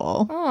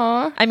people."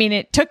 Aww. I mean,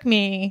 it took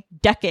me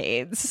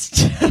decades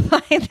to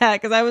find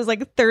that because I was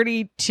like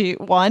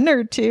 1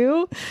 or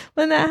 2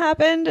 when that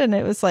happened. And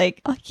it was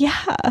like, oh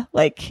yeah,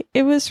 like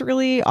it was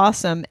really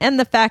awesome. And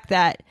the fact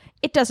that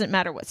it doesn't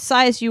matter what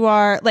size you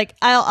are. Like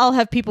I'll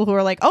have people who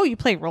are like, "Oh, you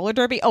play roller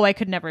derby? Oh, I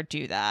could never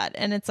do that."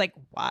 And it's like,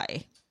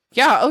 why?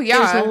 Yeah. Oh,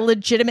 yeah. There's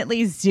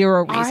legitimately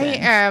zero reason. I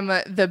am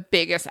the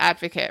biggest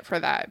advocate for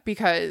that,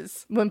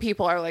 because when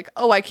people are like,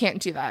 "Oh, I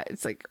can't do that,"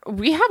 it's like,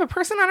 we have a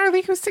person on our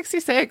league who's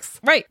 66.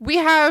 Right.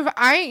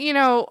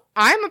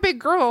 I'm a big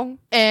girl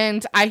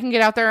and I can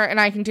get out there and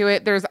I can do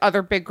it. There's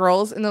other big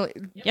girls in the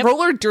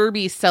roller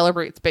derby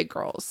celebrates big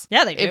girls.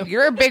 Yeah, they do. If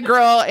you're a big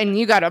girl and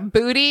you got a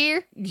booty,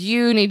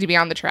 you need to be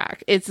on the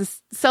track. It's a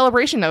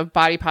celebration of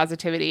body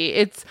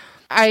positivity.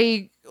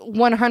 I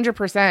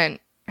 100%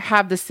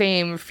 have the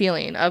same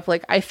feeling of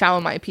like, I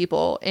found my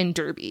people in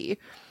derby.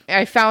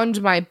 I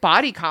found my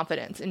body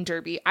confidence in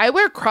derby. I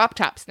wear crop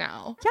tops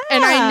now. Yeah.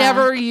 And I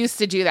never used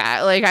to do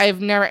that. Like I've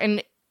never,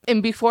 and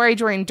before I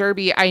joined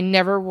derby, I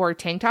never wore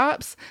tank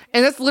tops.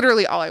 And that's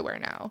literally all I wear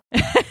now.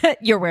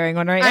 You're wearing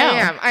one right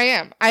now. I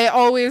am. I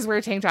always wear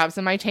tank tops,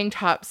 and my tank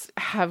tops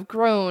have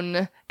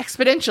grown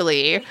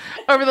exponentially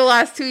over the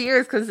last 2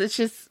 years, because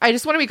I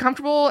just want to be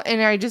comfortable,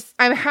 and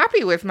I'm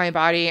happy with my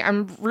body.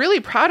 I'm really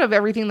proud of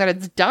everything that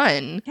it's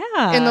done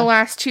in the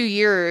last 2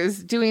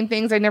 years, doing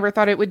things I never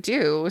thought it would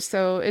do.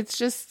 So it's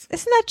just,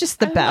 isn't that just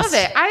the best?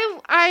 Love it.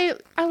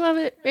 I love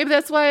it. Maybe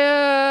that's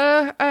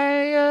why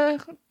I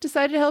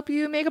decided to help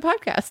you make a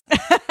podcast.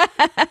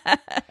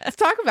 Let's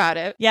talk about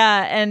it.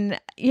 Yeah. And,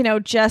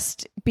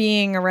 just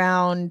being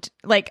around,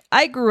 like,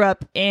 I grew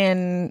up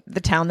in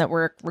the town that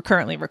we're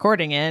currently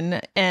recording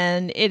in,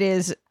 and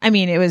it's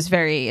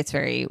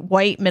very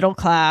white, middle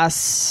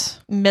class,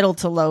 middle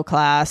to low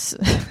class,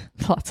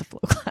 lots of low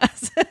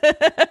class.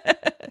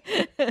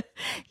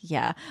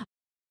 Yeah.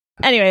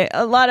 Anyway,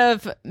 a lot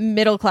of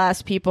middle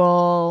class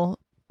people,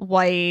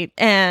 white,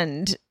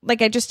 and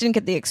like I just didn't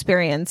get the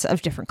experience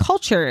of different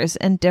cultures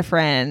and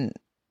different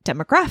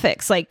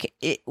demographics. Like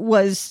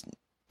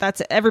that's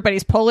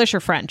everybody's Polish or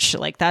French.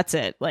 Like that's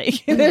it.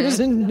 Like there's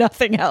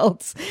nothing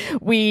else.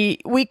 I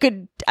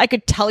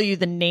could tell you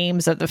the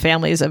names of the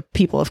families of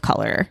people of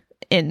color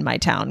in my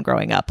town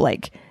growing up.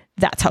 Like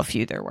that's how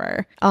few there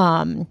were.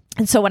 And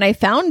so when I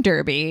found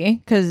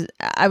Derby, because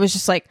I was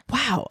just like,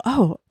 wow,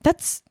 oh,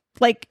 that's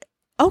like,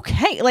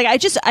 okay. Like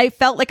I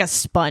felt like a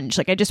sponge.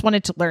 Like I just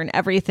wanted to learn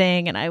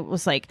everything. And I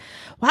was like,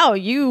 wow,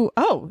 you're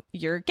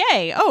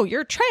gay. Oh,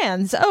 you're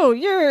trans. Oh,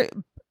 you're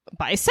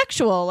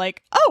bisexual.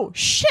 Like, oh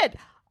shit,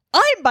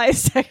 I'm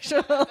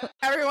bisexual.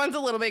 Everyone's a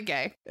little bit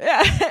gay.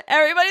 Yeah,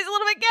 everybody's a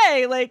little bit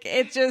gay. Like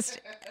it just,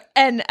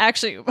 and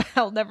actually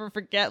I'll never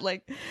forget,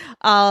 like,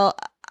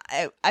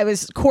 I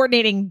was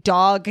coordinating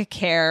dog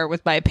care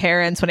with my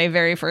parents when I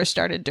very first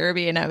started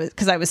Derby, and I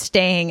was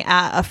staying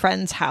at a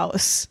friend's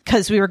house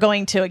because we were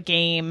going to a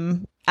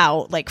game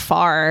out like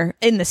far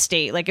in the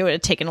state. Like it would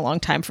have taken a long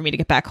time for me to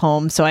get back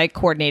home, so I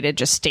coordinated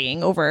just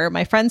staying over at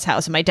my friend's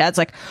house. And my dad's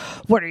like,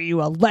 "What, are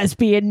you a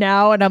lesbian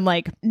now?" And I'm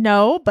like,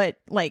 "No, but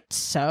like,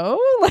 so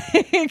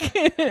like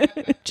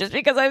just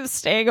because I'm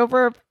staying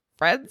over a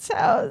friend's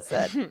house."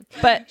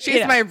 But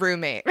she's my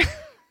roommate.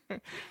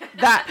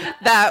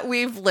 that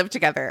we've lived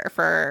together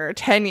for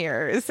 10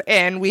 years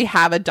and we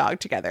have a dog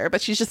together,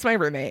 but she's just my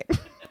roommate.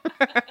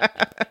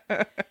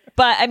 But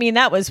I mean,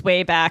 that was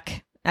way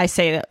back. I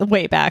say that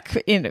way back,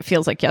 it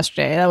feels like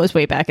yesterday. That was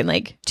way back in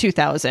like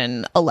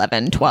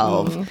 2011,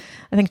 12.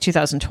 I think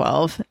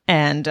 2012.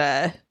 And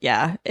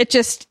yeah,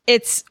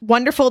 it's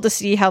wonderful to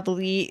see how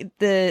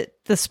the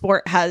the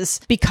sport has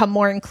become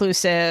more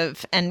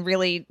inclusive and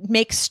really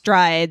make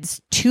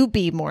strides to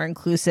be more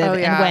inclusive. Oh,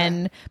 yeah. And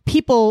when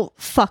people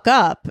fuck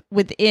up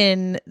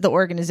within the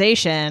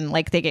organization,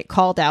 like they get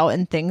called out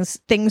and things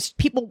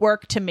people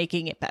work to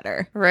making it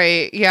better.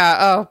 Right. Yeah.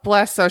 Oh,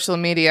 bless social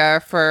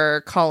media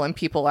for calling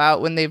people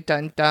out when they've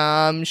done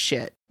dumb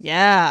shit.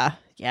 Yeah.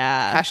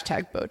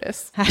 Hashtag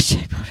BOTUS.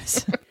 Hashtag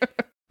BOTUS.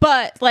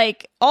 But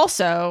like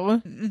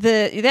also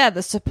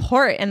the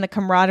support and the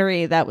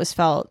camaraderie that was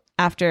felt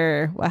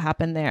after what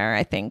happened there,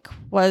 I think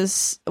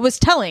was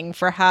telling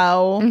for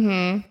how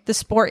the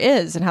sport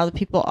is and how the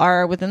people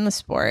are within the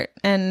sport.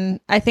 And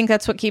I think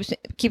that's what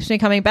keeps me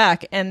coming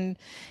back. And,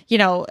 you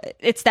know,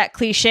 it's that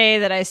cliche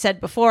that I said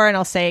before and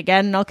I'll say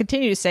again and I'll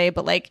continue to say,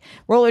 but like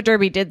roller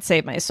derby did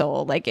save my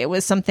soul. Like it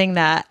was something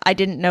that I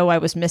didn't know I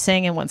was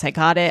missing. And once I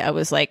got it, I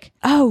was like,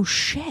 oh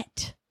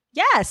shit.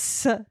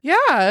 Yes.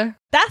 Yeah.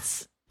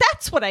 That's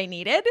what I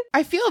needed.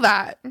 I feel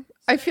that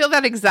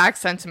exact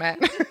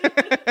sentiment.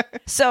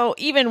 So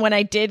even when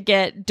I did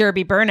get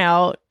derby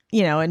burnout,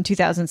 you know, in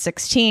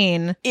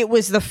 2016, it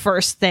was the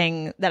first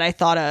thing that I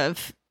thought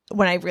of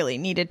when I really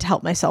needed to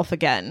help myself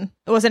again.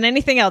 It wasn't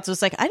anything else. It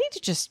was like, I need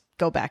to just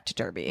go back to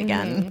derby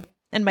again.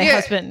 And my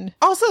husband.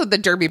 Also, the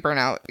derby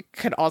burnout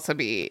could also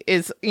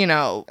is, you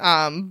know,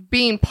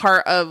 being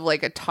part of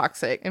like a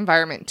toxic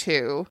environment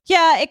too.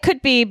 Yeah, it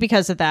could be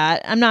because of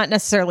that. I'm not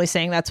necessarily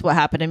saying that's what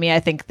happened to me. I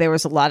think there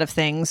was a lot of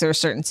things or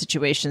certain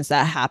situations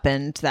that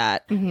happened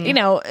that, you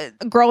know,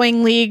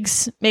 growing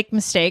leagues make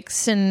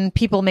mistakes and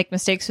people make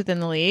mistakes within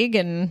the league.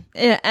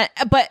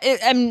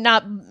 I'm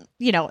not,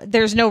 you know,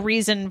 there's no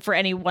reason for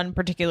any one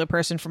particular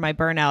person for my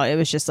burnout. It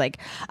was just like,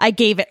 I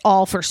gave it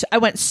all I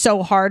went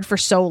so hard for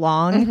so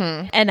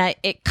long and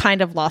it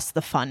kind of lost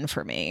the fun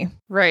for me.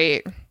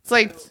 Right. It's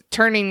like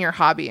turning your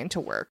hobby into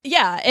work.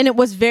 Yeah. And it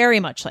was very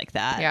much like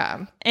that.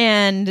 Yeah.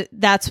 And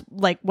that's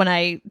like when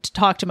I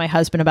talked to my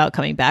husband about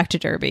coming back to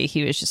derby,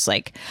 he was just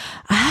like,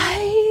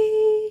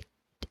 I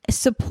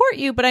support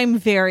you, but I'm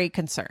very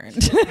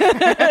concerned.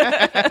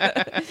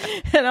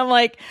 And I'm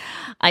like,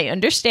 I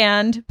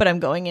understand, but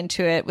I'm going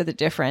into it with a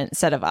different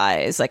set of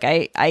eyes. Like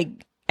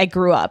I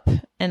grew up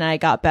and I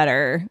got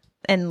better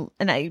and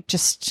I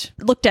just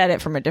looked at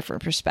it from a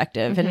different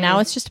perspective. And now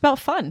it's just about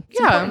fun. It's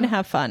important to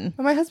have fun.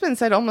 Well, my husband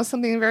said almost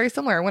something very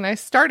similar when I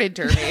started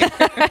derby.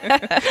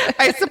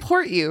 I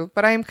support you,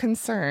 but I'm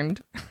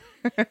concerned.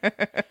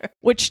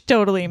 Which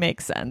totally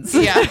makes sense.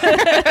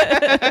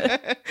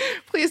 Yeah.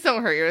 Please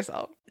don't hurt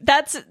yourself.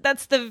 That's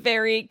the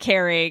very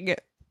caring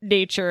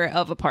nature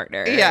of a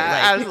partner. Yeah,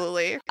 like,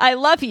 absolutely. I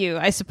love you.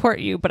 I support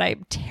you, but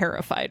I'm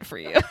terrified for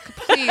you.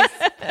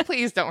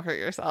 Please don't hurt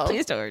yourself.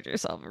 Please don't hurt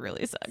yourself. It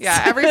really sucks.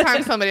 Yeah, every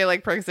time somebody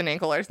like breaks an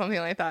ankle or something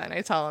like that and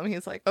I tell him,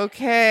 he's like,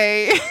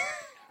 okay.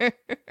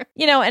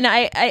 You know, and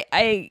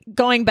I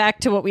going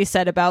back to what we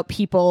said about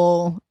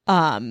people,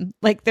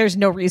 like there's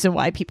no reason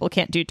why people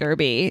can't do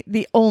derby.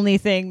 The only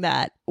thing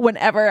that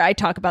whenever I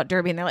talk about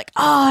derby and they're like,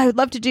 oh, I would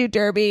love to do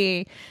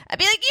derby, I'd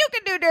be like, you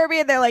can do derby.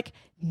 And they're like,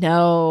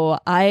 no,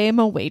 I am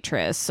a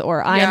waitress,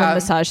 or I am a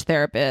massage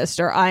therapist,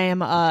 or I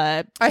am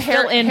a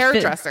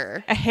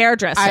hairdresser. A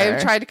hairdresser.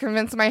 I've tried to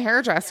convince my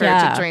hairdresser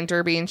to join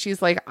derby, and she's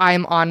like,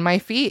 I'm on my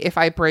feet. If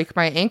I break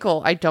my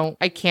ankle, I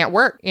can't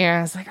work. Yeah,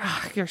 I was like,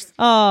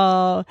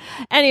 oh,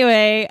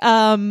 anyway,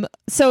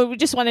 so we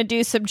just want to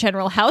do some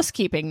general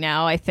housekeeping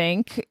now, I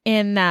think,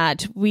 in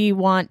that we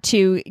want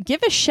to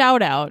give a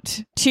shout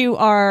out to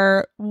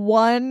our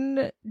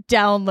one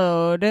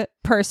download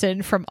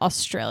person from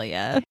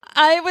Australia.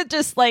 I would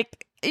just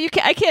like,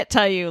 I can't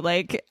tell you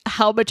like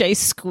how much I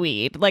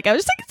squeed. Like I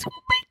was like,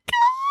 oh my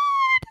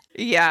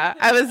god. Yeah,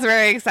 I was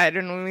very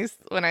excited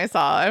when I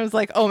saw. I was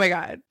like, oh my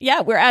god. Yeah,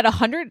 we're at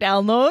 100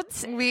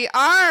 downloads. We are.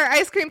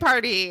 Ice cream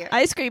party.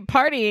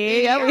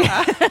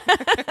 Yeah.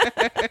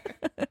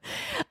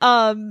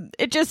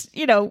 It just,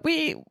 you know,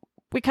 we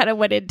kind of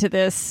went into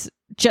this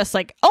just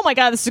like, oh my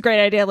god, this is a great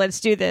idea,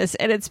 let's do this.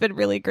 And it's been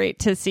really great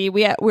to see.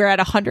 We're at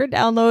 100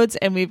 downloads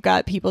and we've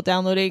got people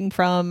downloading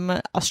from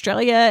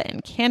Australia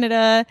and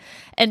Canada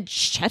and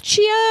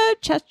Czechia.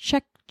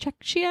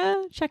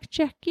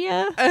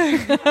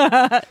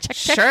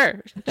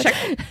 Sure.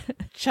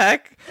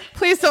 Check.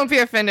 Please don't be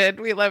offended.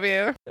 We love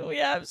you.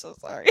 Yeah, I'm so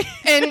sorry.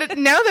 And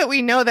now that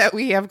we know that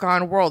we have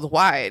gone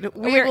worldwide,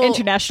 we're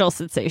international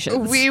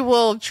sensations. We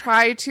will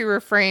try to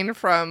refrain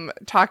from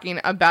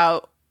talking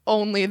about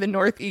only the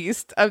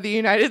Northeast of the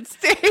United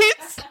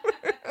States.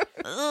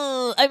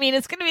 I mean,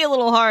 it's going to be a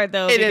little hard,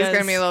 though. It is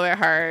going to be a little bit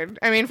hard.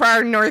 I mean, for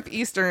our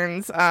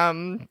Northeasterns,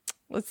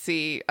 let's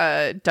see.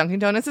 Dunkin'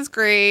 Donuts is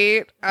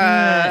great.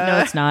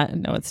 No, it's not.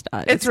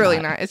 It's really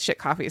not. It's shit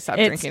coffee. Stop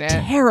drinking it.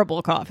 It's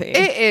terrible coffee.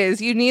 It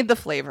is. You need the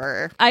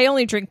flavor. I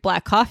only drink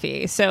black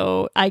coffee,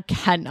 so I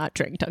cannot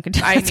drink Dunkin'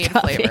 Donuts. I need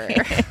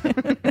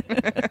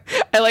flavor.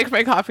 I like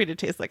my coffee to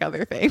taste like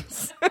other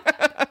things.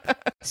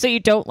 So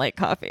you don't like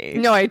coffee?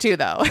 No, I do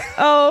though.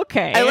 Oh,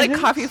 okay. I like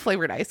coffee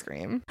flavored ice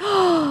cream.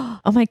 Oh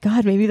my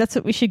God, maybe that's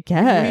what we should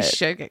get. We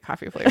should get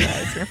coffee flavored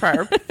ice cream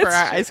for our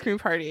ice cream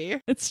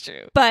party. It's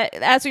true. But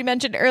as we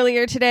mentioned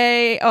earlier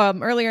today,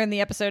 earlier in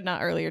the episode,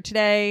 not earlier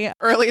today.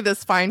 Early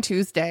this fine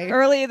Tuesday.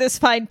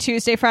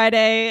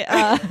 Friday.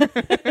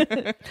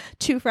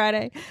 To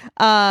Friday.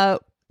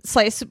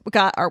 Slice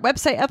got our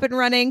website up and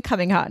running,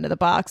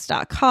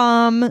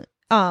 cominghotintothe.box.com.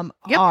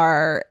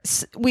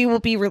 We will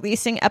be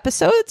releasing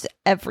episodes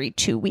every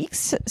 2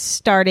 weeks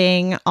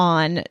starting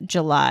on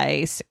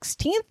July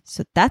 16th.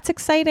 So that's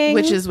exciting.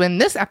 Which is when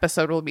this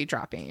episode will be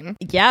dropping.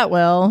 Yeah, it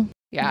will.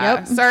 Yeah.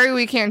 Yep. Sorry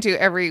we can't do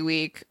every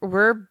week.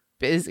 We're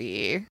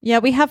busy. Yeah,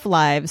 we have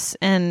lives.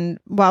 And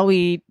while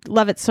we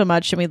love it so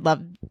much and we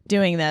love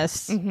doing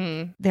this,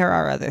 there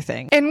are other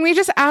things. And we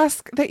just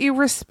ask that you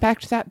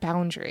respect that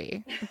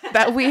boundary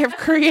that we have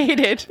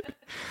created.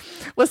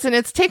 Listen,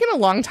 it's taken a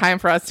long time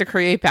for us to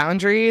create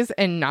boundaries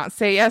and not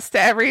say yes to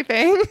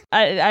everything.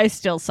 I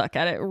still suck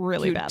at it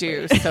really badly.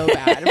 You do so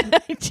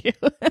bad. I do.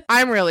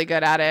 I'm really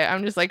good at it.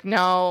 I'm just like,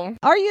 no.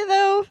 Are you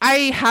though?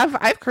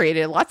 I've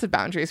created lots of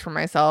boundaries for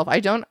myself. I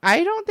don't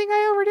think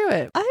I overdo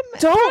it.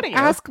 Don't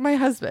ask my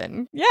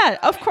husband. Yeah,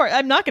 of course.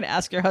 I'm not going to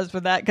ask your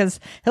husband that because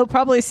he'll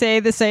probably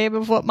say the same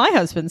of what my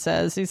husband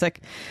says. He's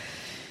like,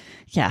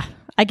 yeah,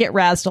 I get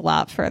razzed a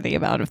lot for the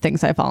amount of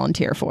things I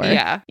volunteer for.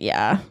 Yeah.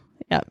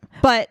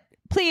 But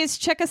please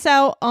check us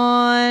out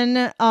on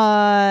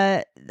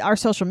our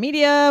social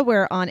media.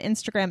 We're on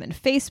Instagram and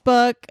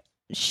Facebook.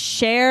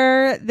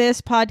 Share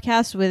this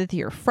podcast with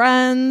your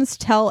friends.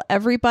 Tell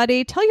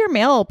everybody. Tell your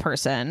mail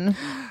person.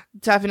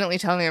 Definitely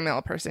tell your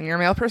mail person. Your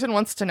mail person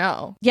wants to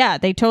know. Yeah,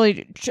 they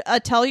totally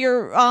tell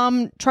your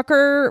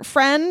trucker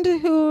friend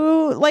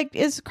who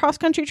is a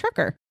cross-country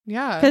trucker.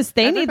 Yeah. Because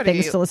they need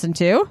things to listen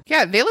to.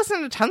 Yeah, they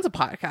listen to tons of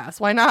podcasts.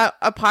 Why not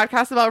a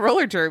podcast about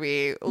roller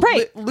derby?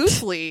 Right.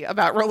 Loosely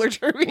about roller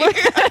derby.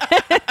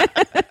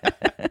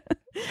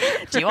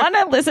 Do you want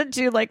to listen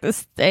to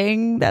this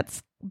thing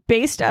that's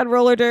based on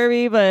roller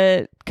derby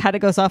but kind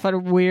of goes off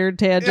on weird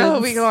tangents?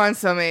 Oh, we go on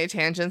so many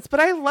tangents,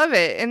 but I love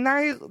it. And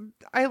I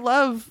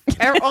love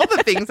all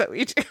the things that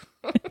we do.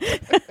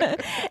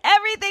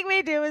 Everything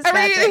we do is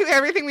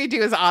everything we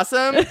do is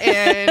awesome,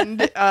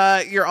 and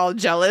you're all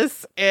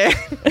jealous. And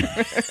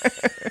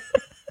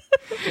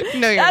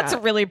no, you're That's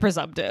not. really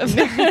presumptive.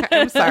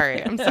 I'm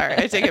sorry.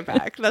 I take it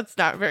back. That's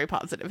not very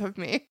positive of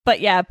me.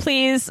 But yeah,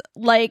 please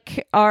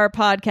like our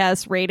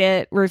podcast, rate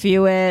it,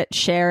 review it,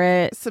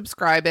 share it,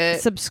 subscribe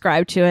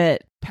to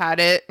it, pat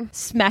it,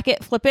 smack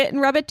it, flip it,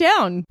 and rub it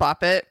down.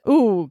 Bop it.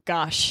 Ooh,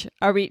 gosh.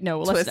 Are we? No,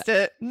 let's twist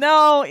it.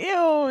 No,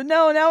 ew,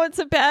 no. Now it's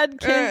a bad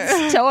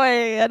kid's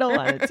toy. I don't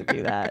want it to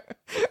be that.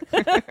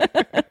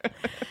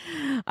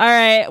 All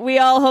right. We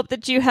all hope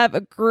that you have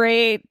a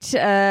great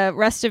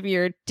rest of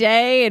your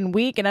day and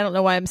week. And I don't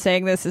know why I'm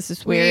saying this. This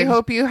is weird. We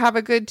hope you have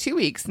a good 2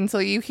 weeks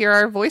until you hear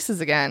our voices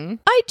again.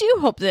 I do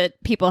hope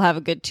that people have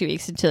a good 2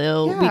 weeks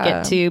until we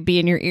get to be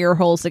in your ear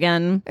holes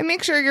again. And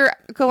make sure you're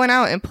going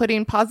out and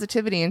putting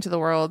positivity into the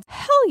world.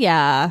 Hell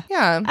yeah.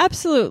 Yeah.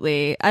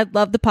 Absolutely. I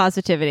love the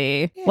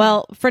positivity. Yeah.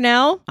 Well, for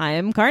now, I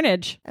am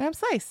Karnage. And I'm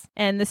Slice.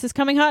 And this is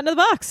Coming Hot into the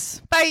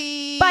Box.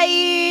 Bye.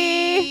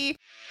 Bye.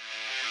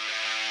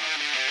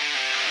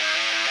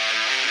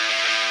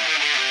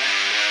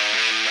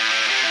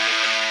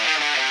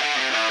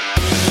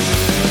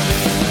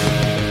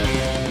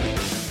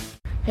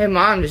 Hey,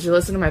 Mom, did you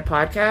listen to my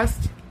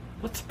podcast?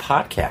 What's a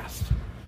podcast?